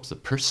can help the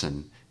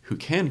person who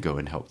can go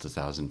and help the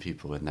 1,000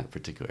 people in that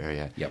particular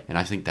area. Yep. And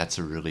I think that's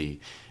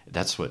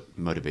what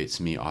motivates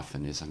me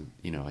often is I'm,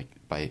 like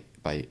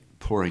by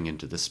pouring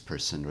into this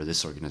person or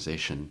this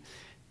organization,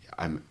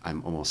 I'm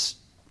almost,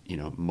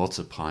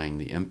 multiplying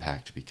the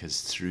impact,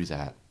 because through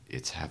that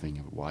it's having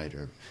a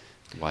wider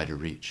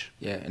reach.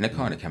 Yeah, and it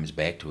kind of comes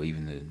back to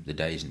even the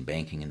days in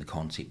banking and the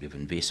concept of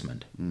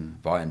investment.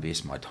 If I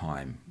invest my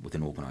time with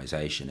an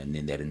organisation and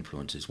then that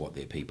influences what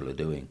their people are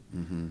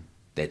doing,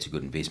 that's a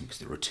good investment, because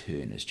the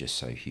return is just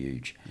so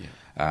huge.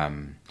 Yeah.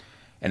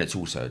 And it's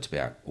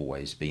about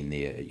always being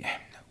there.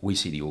 We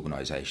see the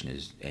organisation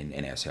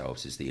and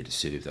ourselves as there to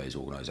serve those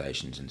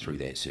organisations, and through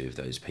that serve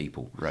those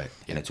people. Right.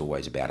 And it's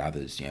always about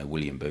others.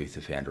 William Booth,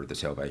 the founder of the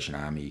Salvation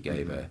Army,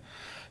 gave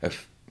I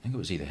think it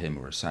was either him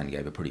or his son,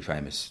 gave a pretty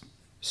famous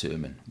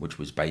sermon, which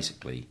was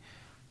basically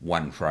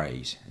one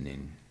phrase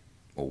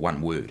or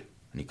one word,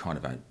 and he kind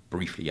of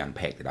briefly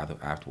unpacked it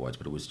afterwards,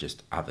 but it was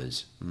just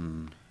others.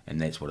 And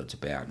that's what it's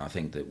about. And I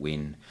think that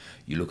when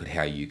you look at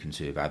how you can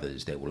serve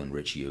others, that will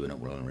enrich you and it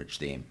will enrich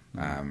them,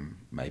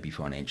 maybe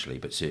financially,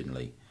 but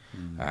certainly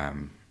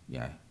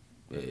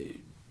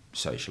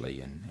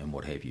socially and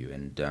what have you.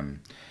 And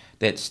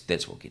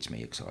that's what gets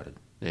me excited.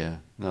 Yeah,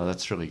 no,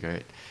 that's really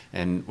great.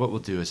 And what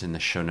we'll do is in the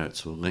show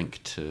notes, we'll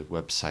link to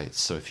websites.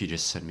 So if you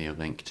just send me a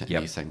link to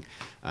anything,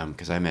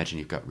 because I imagine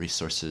you've got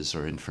resources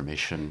or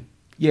information.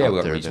 Yeah,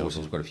 we've got resources.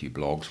 We've got a few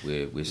blogs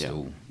where we're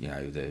still,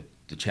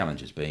 the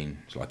challenge has been,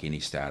 it's like any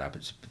startup,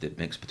 it's the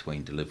mix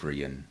between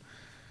delivery and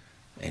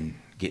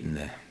getting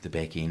the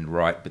back end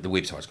right. But the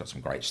website's got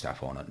some great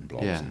stuff on it, and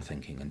blogs and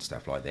thinking and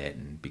stuff like that,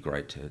 and it'd be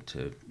great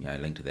to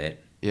link to that.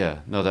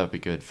 Yeah, no, that would be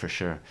good for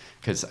sure.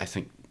 Because I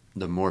think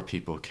the more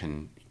people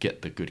can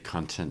get the good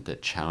content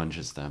that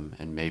challenges them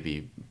and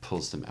maybe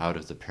pulls them out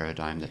of the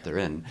paradigm that they're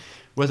in,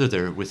 whether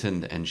they're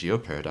within the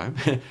NGO paradigm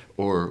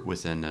or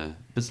within a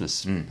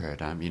business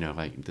paradigm,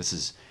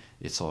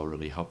 it's all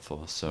really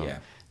helpful. So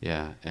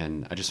yeah,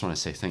 and I just want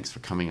to say thanks for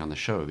coming on the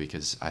show,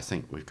 because I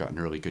think we've gotten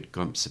a really good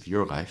glimpse of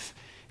your life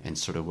and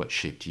sort of what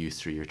shaped you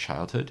through your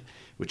childhood,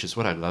 which is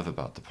what I love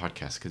about the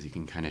podcast, because you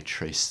can kind of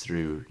trace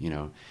through,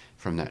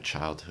 from that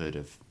childhood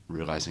of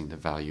realizing the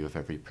value of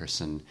every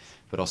person,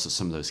 but also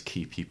some of those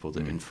key people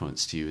that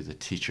influenced you, the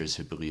teachers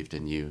who believed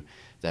in you,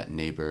 that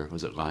neighbor,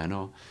 was it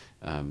Lionel?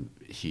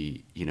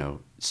 He,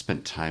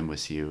 spent time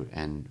with you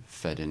and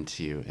fed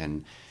into you,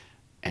 and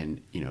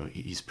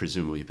he's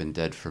presumably been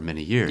dead for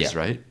many years,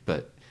 right?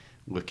 But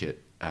look at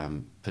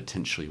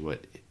potentially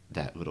what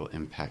that little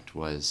impact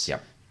was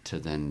to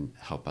then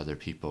help other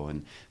people.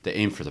 And the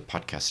aim for the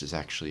podcast is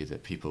actually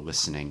that people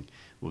listening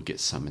will get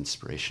some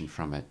inspiration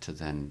from it to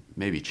then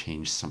maybe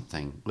change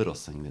little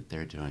thing that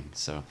they're doing.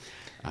 So,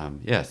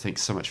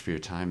 thanks so much for your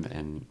time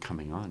and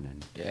coming on.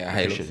 And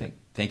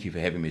thank you for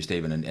having me,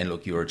 Stephen. And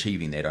look, you're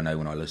achieving that. I know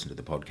when I listen to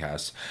the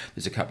podcast,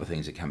 there's a couple of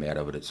things that come out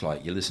of it. It's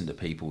like you listen to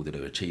people that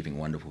are achieving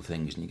wonderful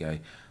things, and you go,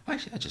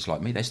 actually, that's just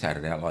like me. They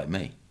started out like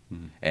me.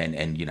 And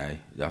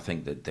I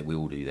think that we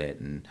all do that,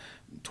 and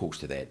talks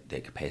to that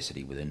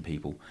capacity within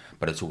people.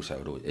 But it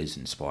is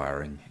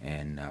inspiring,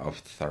 and I've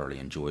thoroughly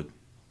enjoyed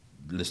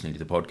listening to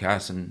the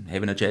podcast and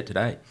having a chat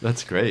today.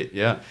 That's great,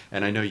 yeah.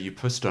 And I know you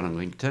posted on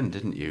LinkedIn,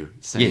 didn't you?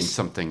 Saying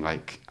something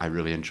like, I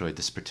really enjoyed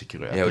this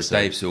particular episode. Yeah, it was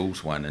Dave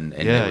Sewell's one, and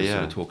was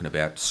sort of talking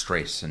about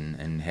stress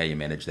and how you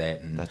manage that.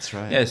 And that's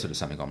right. Yeah, it's sort of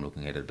something I'm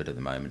looking at a bit at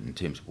the moment in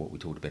terms of what we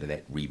talked about,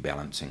 that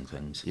rebalancing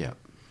things.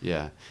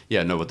 Yeah.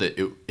 No, but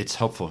it's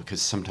helpful,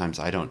 because sometimes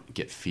I don't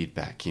get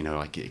feedback,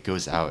 it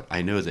goes out.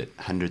 I know that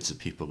hundreds of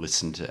people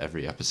listen to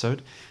every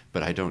episode,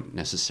 but I don't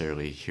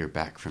necessarily hear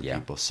back from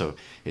people. So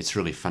it's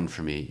really fun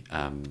for me.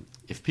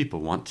 If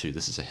people want to,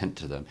 this is a hint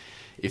to them.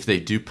 If they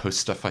do post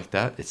stuff like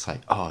that, it's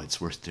like,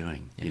 it's worth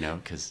doing,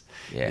 because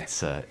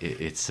so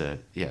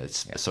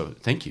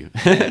thank you.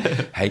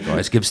 Hey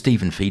guys, give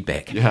Stephen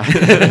feedback. Yeah,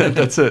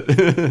 that's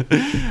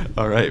it.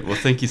 All right. Well,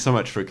 thank you so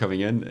much for coming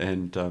in,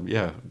 and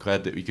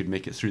glad that we could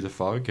make it through the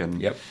fog,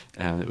 and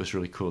it was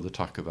really cool to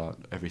talk about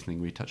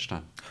everything we touched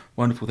on.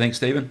 Wonderful. Thanks,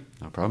 Stephen.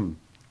 No problem.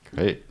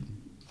 Great.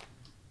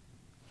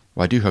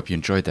 Well, I do hope you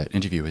enjoyed that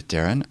interview with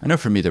Darren. I know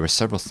for me there were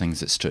several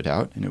things that stood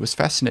out, and it was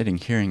fascinating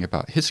hearing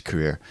about his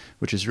career,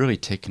 which has really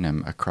taken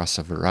him across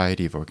a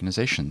variety of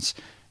organizations.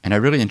 And I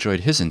really enjoyed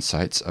his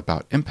insights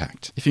about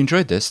impact. If you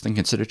enjoyed this, then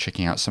consider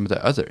checking out some of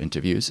the other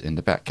interviews in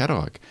the back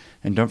catalog.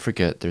 And don't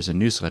forget, there's a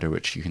newsletter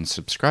which you can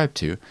subscribe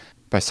to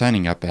by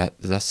signing up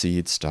at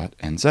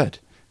theseeds.nz.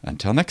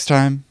 Until next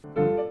time.